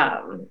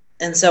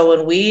 And so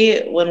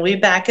when we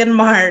back in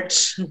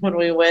March, when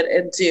we went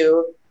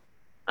into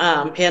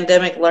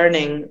pandemic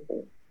learning,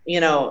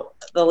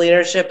 the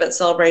leadership at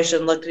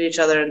Celebration looked at each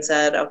other and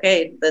said,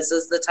 okay, this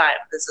is the time.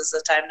 This is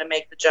the time to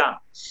make the jump.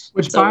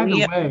 Which, by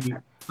the way,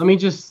 let me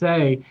just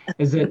say,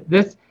 is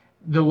that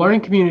the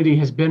learning community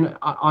has been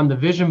on the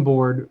vision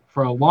board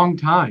for a long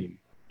time.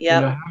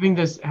 Yeah. Having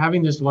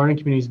this learning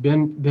community has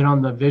been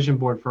on the vision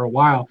board for a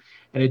while.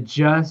 And it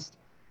just,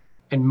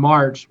 in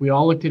March, we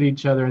all looked at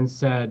each other and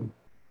said,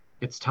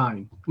 it's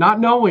time. Not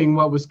knowing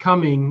what was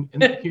coming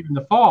here in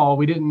the fall,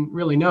 we didn't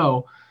really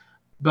know.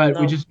 But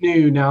we just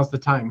knew now's the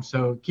time.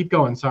 So keep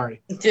going.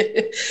 Sorry.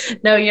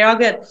 No, you're all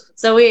good.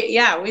 So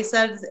we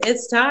said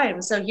it's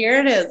time. So here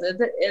it is.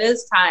 It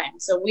is time.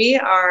 So we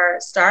are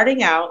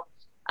starting out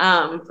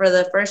for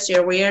the first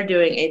year. We are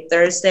doing a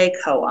Thursday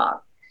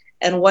co-op.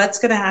 And what's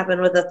going to happen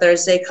with the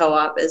Thursday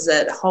co-op is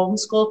that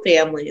homeschool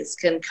families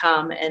can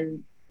come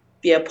and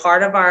be a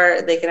part of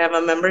they can have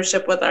a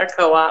membership with our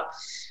co-op.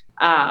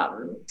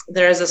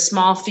 There is a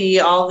small fee.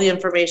 All the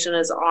information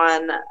is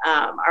on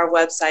our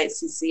website,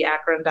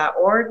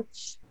 ccakron.org,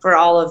 for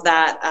all of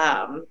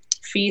that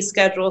fee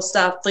schedule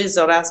stuff. Please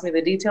don't ask me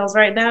the details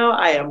right now.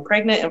 I am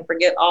pregnant and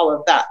forget all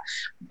of that.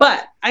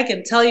 But I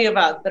can tell you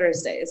about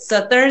Thursdays.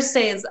 So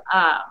Thursdays,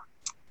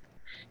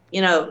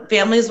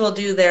 families will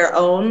do their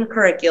own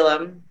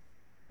curriculum.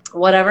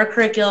 Whatever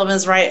curriculum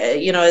is right,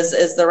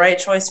 is the right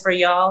choice for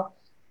y'all.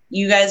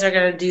 You guys are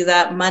going to do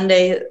that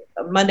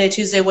Monday,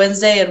 Tuesday,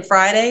 Wednesday, and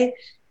Friday.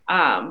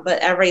 But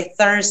every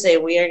Thursday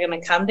we are going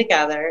to come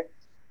together,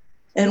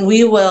 and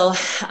we'll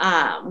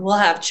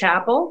have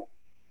chapel,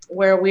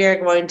 where we are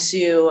going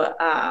to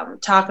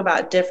talk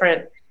about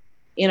different,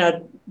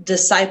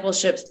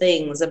 discipleship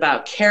things,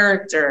 about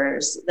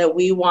characters that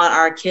we want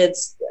our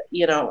kids,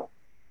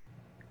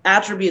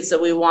 attributes that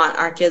we want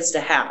our kids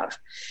to have.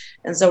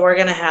 And so we're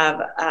going to have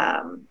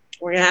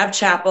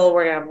chapel.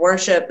 We're going to have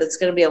worship. It's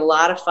going to be a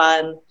lot of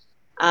fun.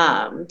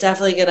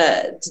 Definitely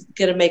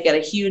gonna make it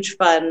a huge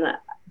fun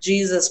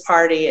Jesus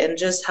party, and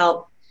just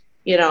help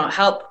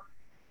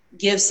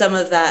give some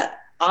of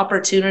that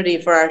opportunity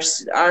for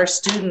our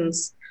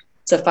students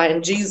to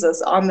find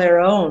Jesus on their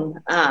own,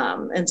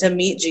 and to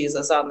meet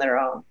Jesus on their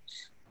own.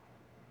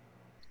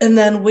 And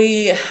then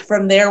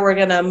from there we're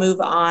gonna move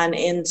on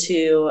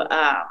into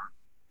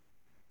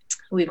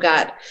we've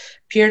got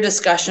peer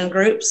discussion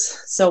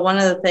groups. So one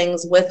of the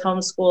things with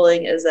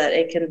homeschooling is that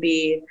it can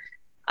be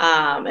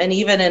and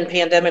even in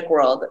pandemic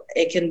world,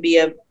 it can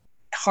be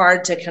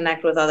hard to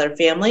connect with other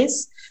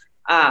families.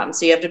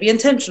 So you have to be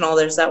intentional.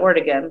 There's that word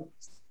again.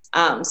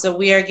 So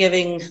we are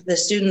giving the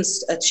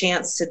students a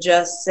chance to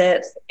just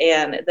sit,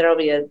 and there'll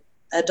be an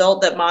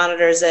adult that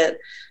monitors it,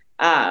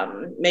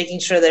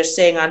 making sure they're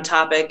staying on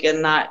topic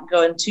and not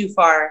going too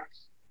far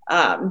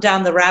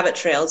down the rabbit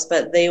trails,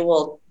 but they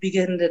will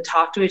begin to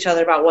talk to each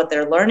other about what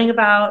they're learning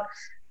about,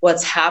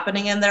 what's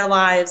happening in their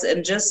lives,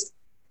 and just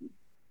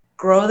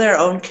grow their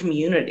own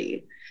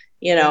community,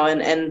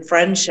 and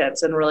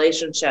friendships and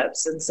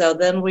relationships. And so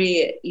then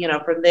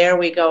from there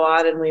we go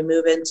on and we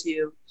move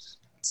into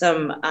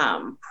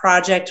some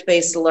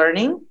project-based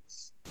learning.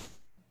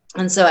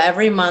 And so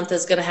every month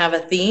is going to have a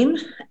theme,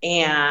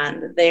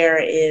 and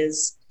there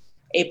is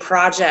a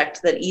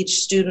project that each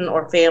student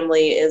or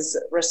family is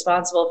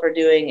responsible for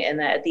doing.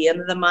 And at the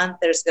end of the month,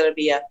 there's going to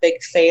be a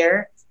big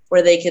fair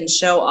where they can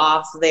show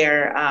off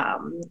their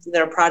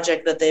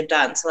project that they've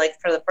done. So like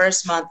for the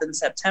first month in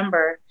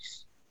September,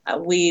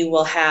 we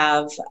will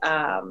have,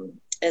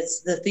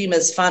 the theme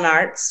is fun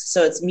arts.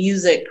 So it's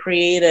music,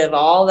 creative,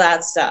 all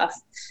that stuff.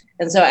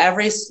 And so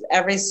every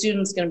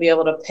student's going to be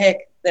able to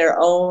pick their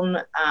own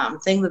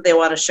thing that they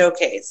want to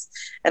showcase.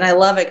 And I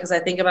love it because I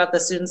think about the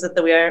students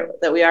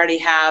that we already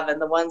have,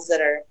 and the ones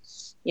that are,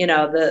 you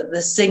know,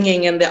 the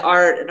singing and the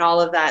art and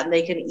all of that, and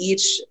they can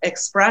each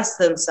express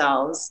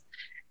themselves,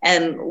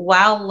 and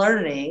while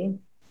learning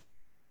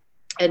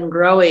and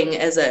growing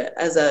as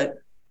a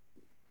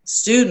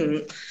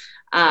student.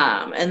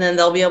 And then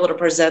they'll be able to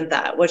present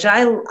that, which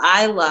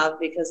I love,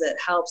 because it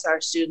helps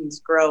our students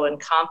grow in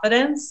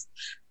confidence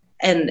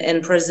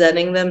and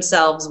presenting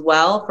themselves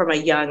well from a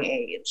young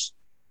age,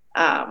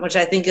 which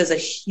I think is a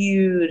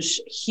huge,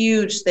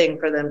 huge thing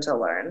for them to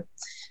learn.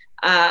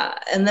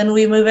 And then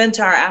we move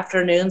into our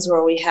afternoons,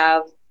 where we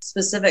have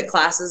specific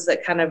classes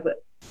that kind of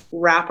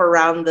wrap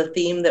around the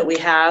theme that we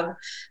have.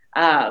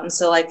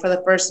 So like for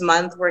the first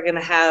month, we're going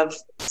to have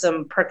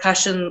some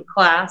percussion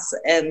class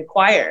and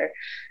choir.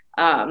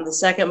 The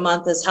second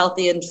month is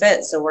healthy and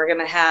fit. So we're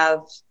going to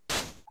have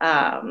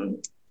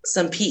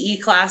some PE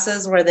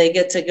classes where they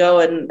get to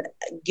go and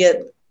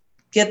get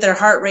their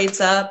heart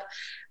rates up.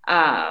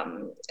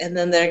 And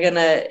then they're going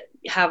to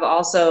have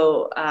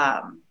also,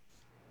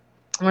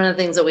 one of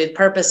the things that we've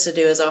purposed to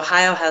do is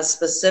Ohio has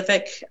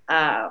specific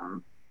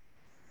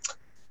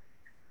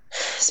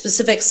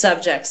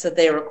subjects that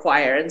they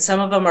require. And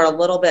some of them are a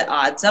little bit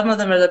odd. Some of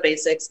them are the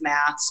basics: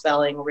 math,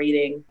 spelling,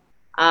 reading.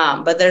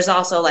 But there's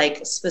also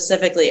like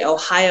specifically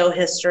Ohio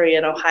history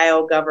and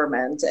Ohio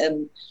government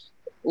and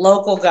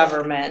local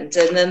government.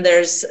 And then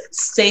there's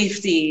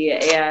safety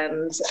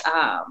and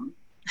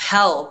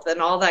health and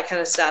all that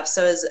kind of stuff.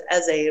 So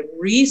as a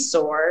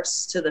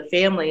resource to the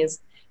families,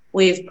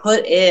 we've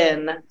put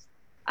in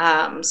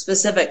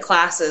specific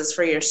classes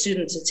for your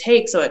student to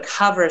take, so it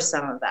covers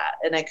some of that,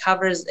 and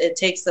it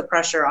takes the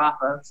pressure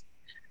off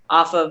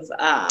of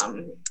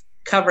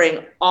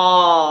covering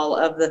all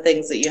of the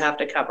things that you have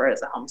to cover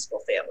as a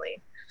homeschool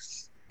family.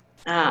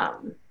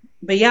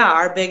 But yeah,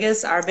 our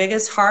biggest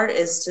heart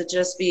is to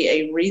just be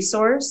a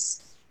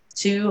resource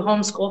to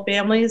homeschool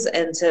families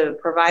and to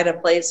provide a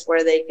place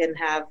where they can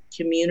have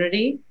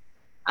community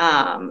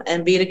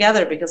and be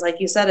together, because like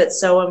you said,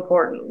 it's so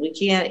important. We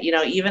can't,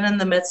 even in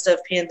the midst of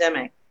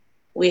pandemic,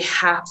 we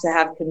have to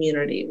have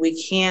community.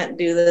 We can't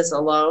do this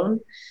alone.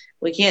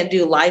 We can't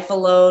do life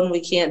alone.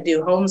 We can't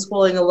do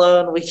homeschooling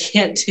alone. We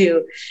can't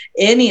do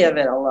any of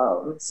it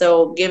alone.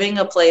 So giving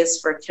a place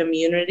for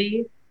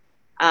community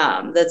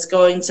that's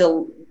going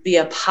to be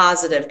a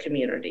positive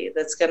community,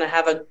 that's going to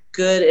have a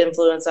good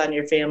influence on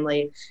your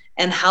family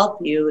and help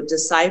you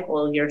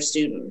disciple your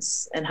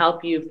students and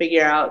help you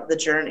figure out the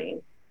journey.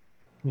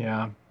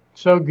 Yeah,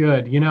 so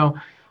good.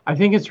 I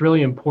think it's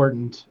really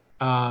important,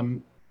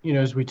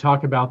 as we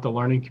talk about the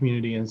learning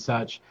community and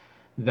such,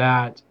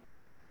 that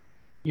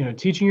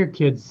teaching your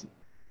kids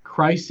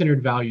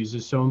Christ-centered values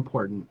is so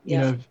important.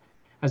 Yeah.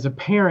 As a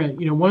parent,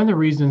 one of the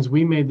reasons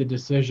we made the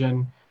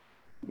decision,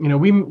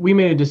 we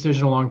made a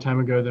decision a long time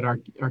ago that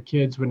our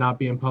kids would not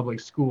be in public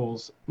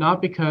schools, not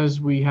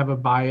because we have a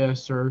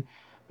bias or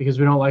because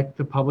we don't like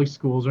the public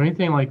schools or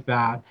anything like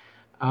that.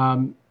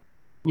 And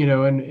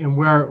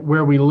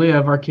where we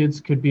live, our kids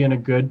could be in a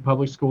good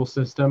public school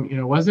system.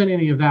 It wasn't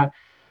any of that.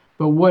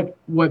 But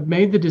what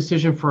made the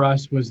decision for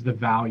us was the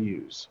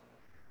values.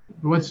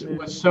 What's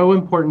so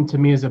important to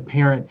me as a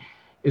parent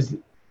is,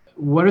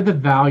 what are the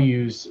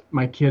values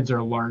my kids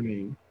are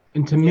learning?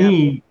 And to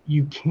me,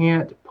 you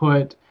can't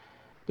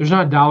there's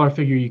not a dollar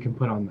figure you can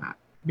put on that,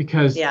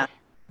 because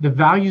the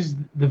values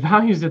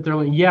that they're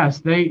learning, yes,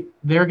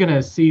 they're going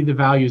to see the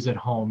values at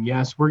home.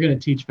 Yes, we're going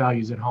to teach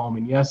values at home.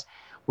 And yes,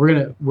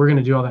 we're going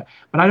to do all that.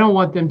 But I don't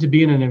want them to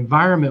be in an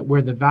environment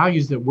where the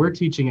values that we're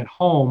teaching at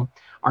home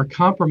are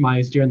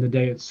compromised during the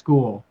day at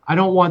school. I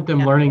don't want them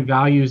learning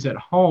values at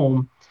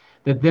home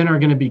that then are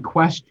going to be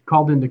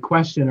called into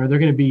question, or they're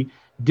going to be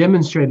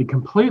demonstrated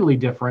completely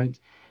different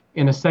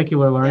in a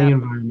secular learning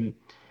environment.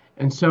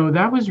 And so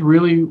that was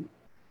really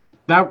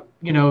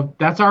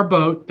that's our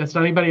boat. That's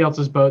not anybody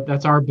else's boat.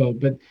 That's our boat.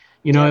 But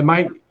it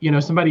might,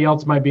 somebody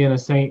else might be in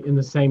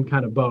the same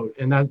kind of boat,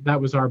 and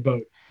that was our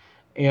boat.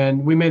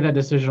 And we made that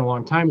decision a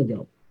long time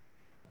ago.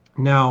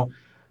 Now,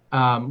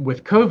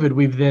 with COVID,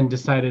 we've then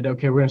decided,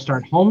 okay, we're going to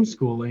start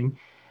homeschooling.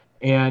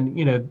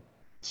 And,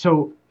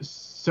 so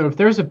if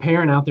there's a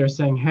parent out there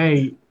saying,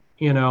 hey,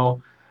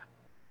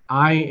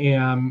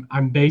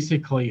 I'm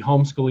basically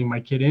homeschooling my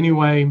kid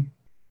anyway,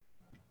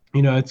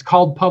 it's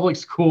called public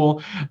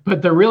school,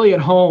 but they're really at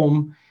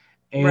home.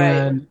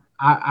 And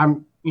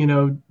I'm,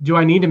 do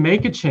I need to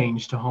make a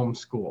change to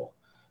homeschool?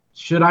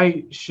 Should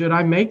I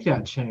make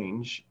that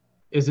change?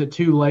 Is it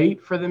too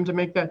late for them to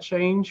make that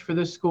change for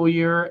this school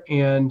year?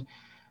 And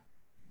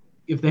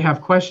if they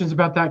have questions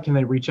about that, can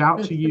they reach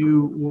out to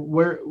you?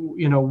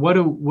 What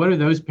do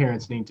those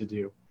parents need to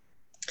do?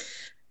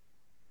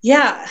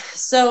 Yeah.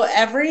 So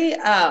every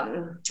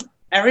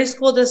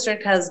school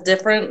district has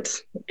different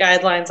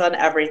guidelines on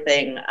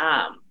everything.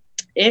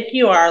 If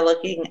you are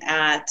looking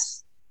at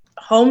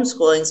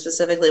homeschooling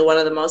specifically, one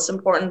of the most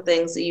important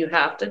things that you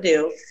have to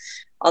do,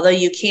 although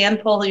you can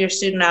pull your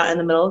student out in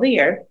the middle of the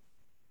year,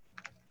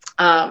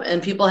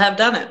 and people have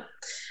done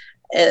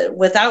it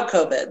without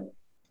COVID,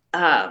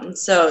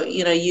 So,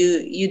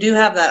 you do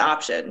have that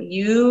option.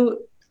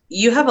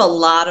 You have a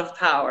lot of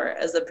power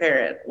as a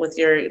parent with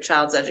your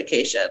child's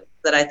education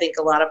that I think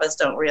a lot of us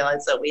don't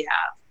realize that we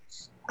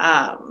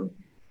have.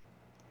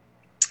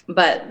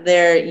 But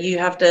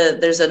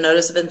there's a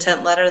notice of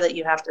intent letter that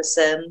you have to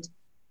send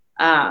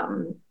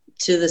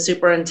to the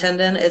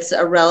superintendent. It's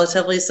a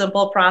relatively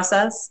simple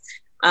process.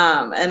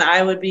 And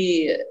I would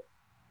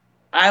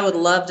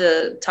love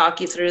to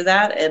talk you through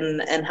that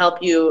and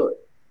help you,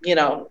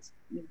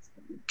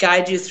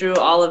 guide you through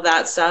all of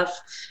that stuff.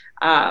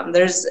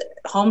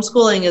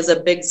 Homeschooling is a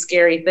big,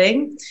 scary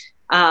thing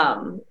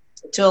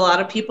to a lot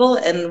of people,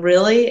 and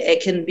really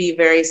it can be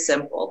very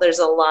simple. There's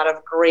a lot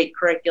of great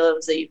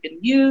curriculums that you can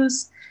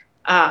use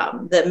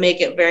that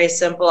make it very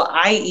simple.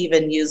 I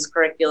even use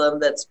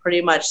curriculum that's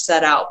pretty much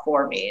set out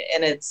for me,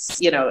 and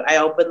it's, I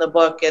open the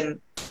book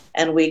and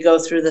we go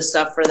through the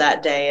stuff for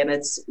that day, and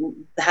it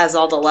has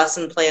all the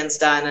lesson plans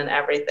done and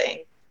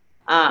everything.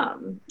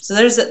 So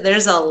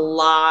there's a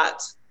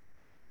lot.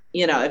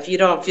 If you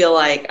don't feel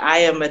like I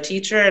am a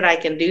teacher and I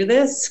can do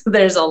this,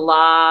 there's a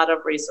lot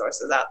of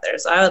resources out there.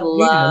 So I would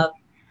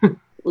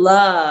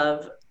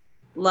love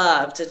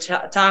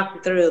to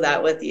talk through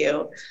that with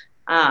you.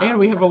 And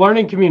we have a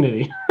learning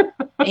community.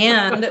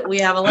 And we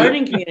have a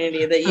learning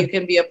community that you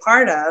can be a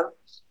part of.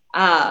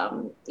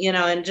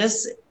 And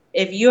just,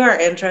 if you are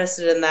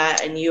interested in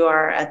that and you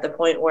are at the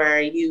point where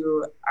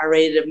you are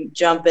ready to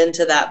jump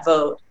into that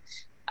boat,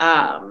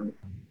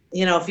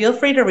 feel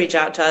free to reach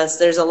out to us.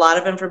 There's a lot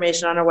of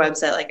information on our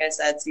website, like I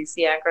said,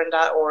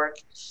 ccakron.org.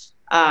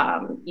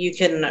 You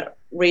can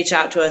reach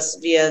out to us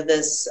via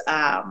this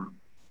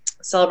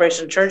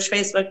Celebration Church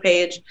Facebook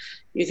page.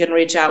 You can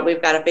reach out.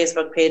 We've got a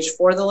Facebook page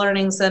for the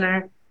Learning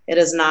Center. It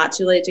is not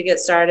too late to get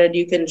started.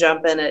 You can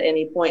jump in at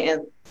any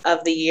point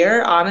of the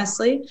year,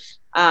 honestly.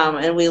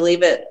 And we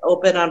leave it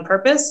open on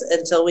purpose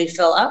until we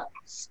fill up,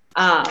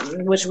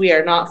 which we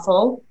are not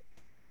full.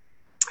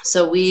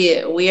 So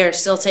we are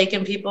still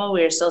taking people,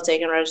 we are still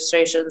taking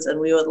registrations, and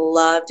we would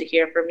love to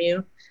hear from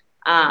you.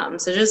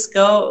 So just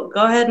go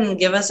ahead and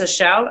give us a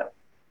shout.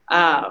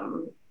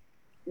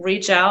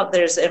 Reach out.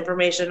 There's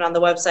information on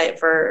the website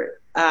for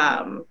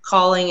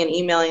calling and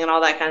emailing and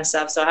all that kind of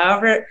stuff. So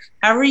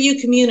however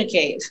you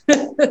communicate,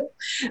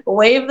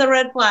 wave the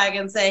red flag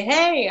and say,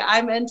 hey,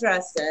 I'm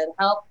interested.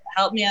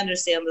 Help me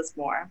understand this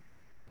more.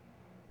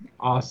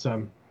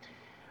 Awesome.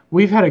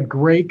 We've had a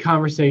great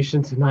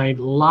conversation tonight.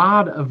 A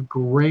lot of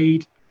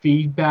great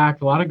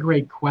feedback, a lot of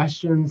great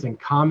questions and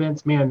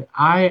comments. Man,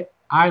 I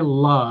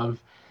love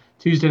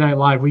Tuesday Night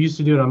Live. We used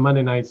to do it on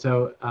Monday night,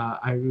 so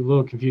I'm a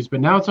little confused.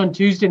 But now it's on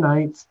Tuesday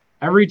nights,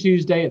 every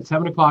Tuesday at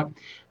 7 o'clock.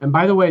 And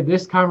by the way,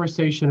 this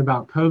conversation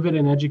about COVID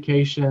and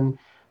education,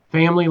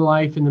 family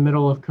life in the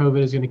middle of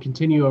COVID is going to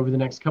continue over the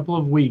next couple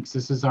of weeks.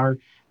 This is our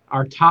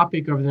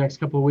topic over the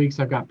next couple of weeks.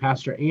 I've got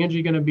Pastor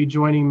Angie going to be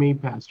joining me,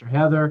 Pastor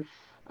Heather.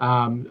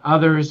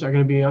 Others are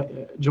going to be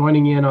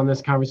joining in on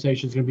this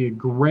conversation. It's going to be a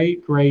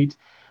great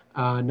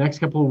next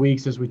couple of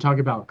weeks as we talk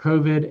about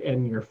COVID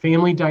and your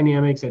family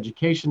dynamics,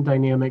 education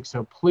dynamics.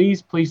 So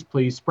please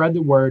spread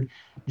the word,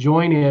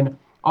 join in.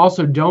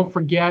 Also, don't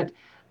forget,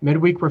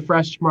 Midweek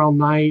Refresh tomorrow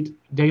night.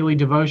 Daily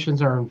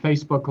devotions are on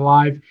Facebook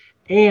Live.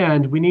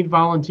 And we need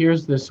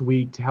volunteers this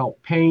week to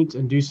help paint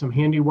and do some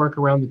handiwork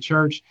around the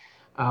church.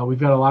 We've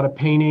got a lot of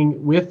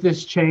painting with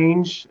this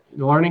change.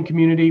 The learning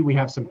community, we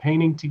have some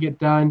painting to get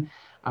done.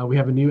 We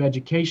have a new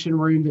education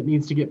room that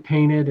needs to get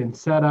painted and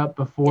set up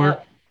before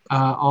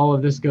all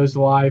of this goes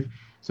live.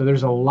 So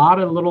there's a lot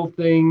of little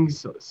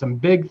things, some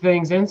big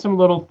things and some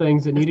little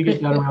things that need to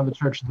get done around the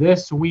church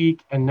this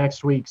week and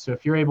next week. So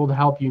if you're able to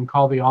help, you can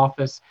call the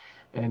office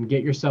and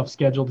get yourself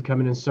scheduled to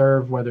come in and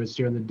serve, whether it's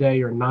during the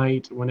day or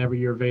night, whenever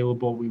you're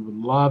available. We would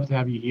love to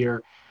have you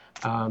here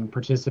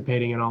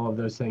participating in all of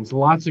those things.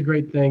 Lots of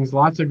great things,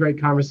 lots of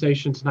great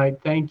conversation tonight.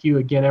 Thank you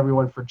again,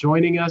 everyone, for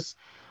joining us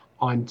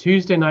on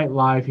Tuesday Night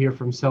Live here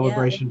from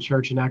Celebration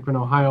Church in Akron,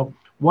 Ohio.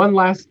 One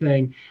last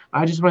thing,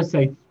 I just want to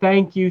say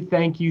thank you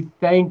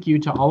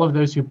to all of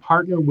those who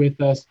partner with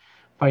us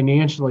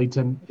financially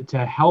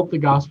to help the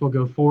gospel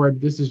go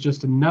forward. This is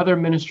just another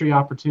ministry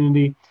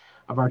opportunity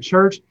of our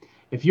church.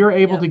 If you're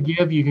able to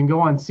give, you can go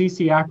on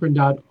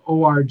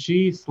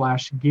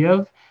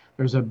ccakron.org/give.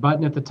 There's a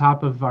button at the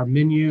top of our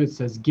menu. It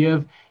says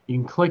give. You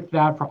can click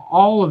that for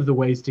all of the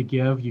ways to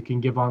give. You can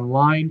give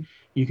online.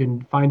 You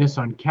can find us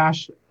on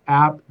Cash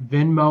App,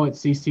 Venmo at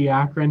CC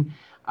Akron.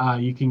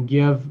 You can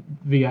give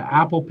via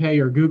Apple Pay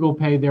or Google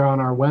Pay there on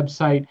our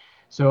website.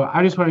 So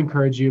I just want to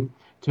encourage you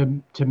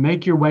to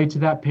make your way to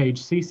that page,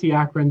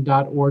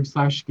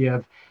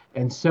 ccakron.org/give,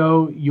 and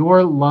sow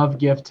your love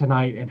gift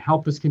tonight and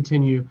help us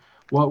continue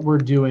what we're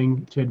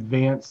doing to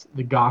advance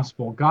the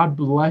gospel. God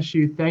bless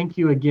you. Thank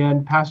you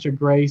again, Pastor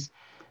Grace.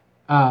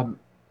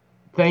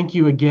 Thank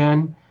you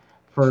again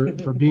for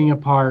being a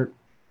part.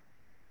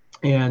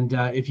 And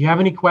if you have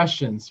any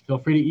questions, feel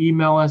free to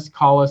email us,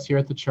 call us here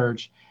at the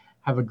church.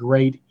 Have a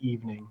great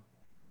evening.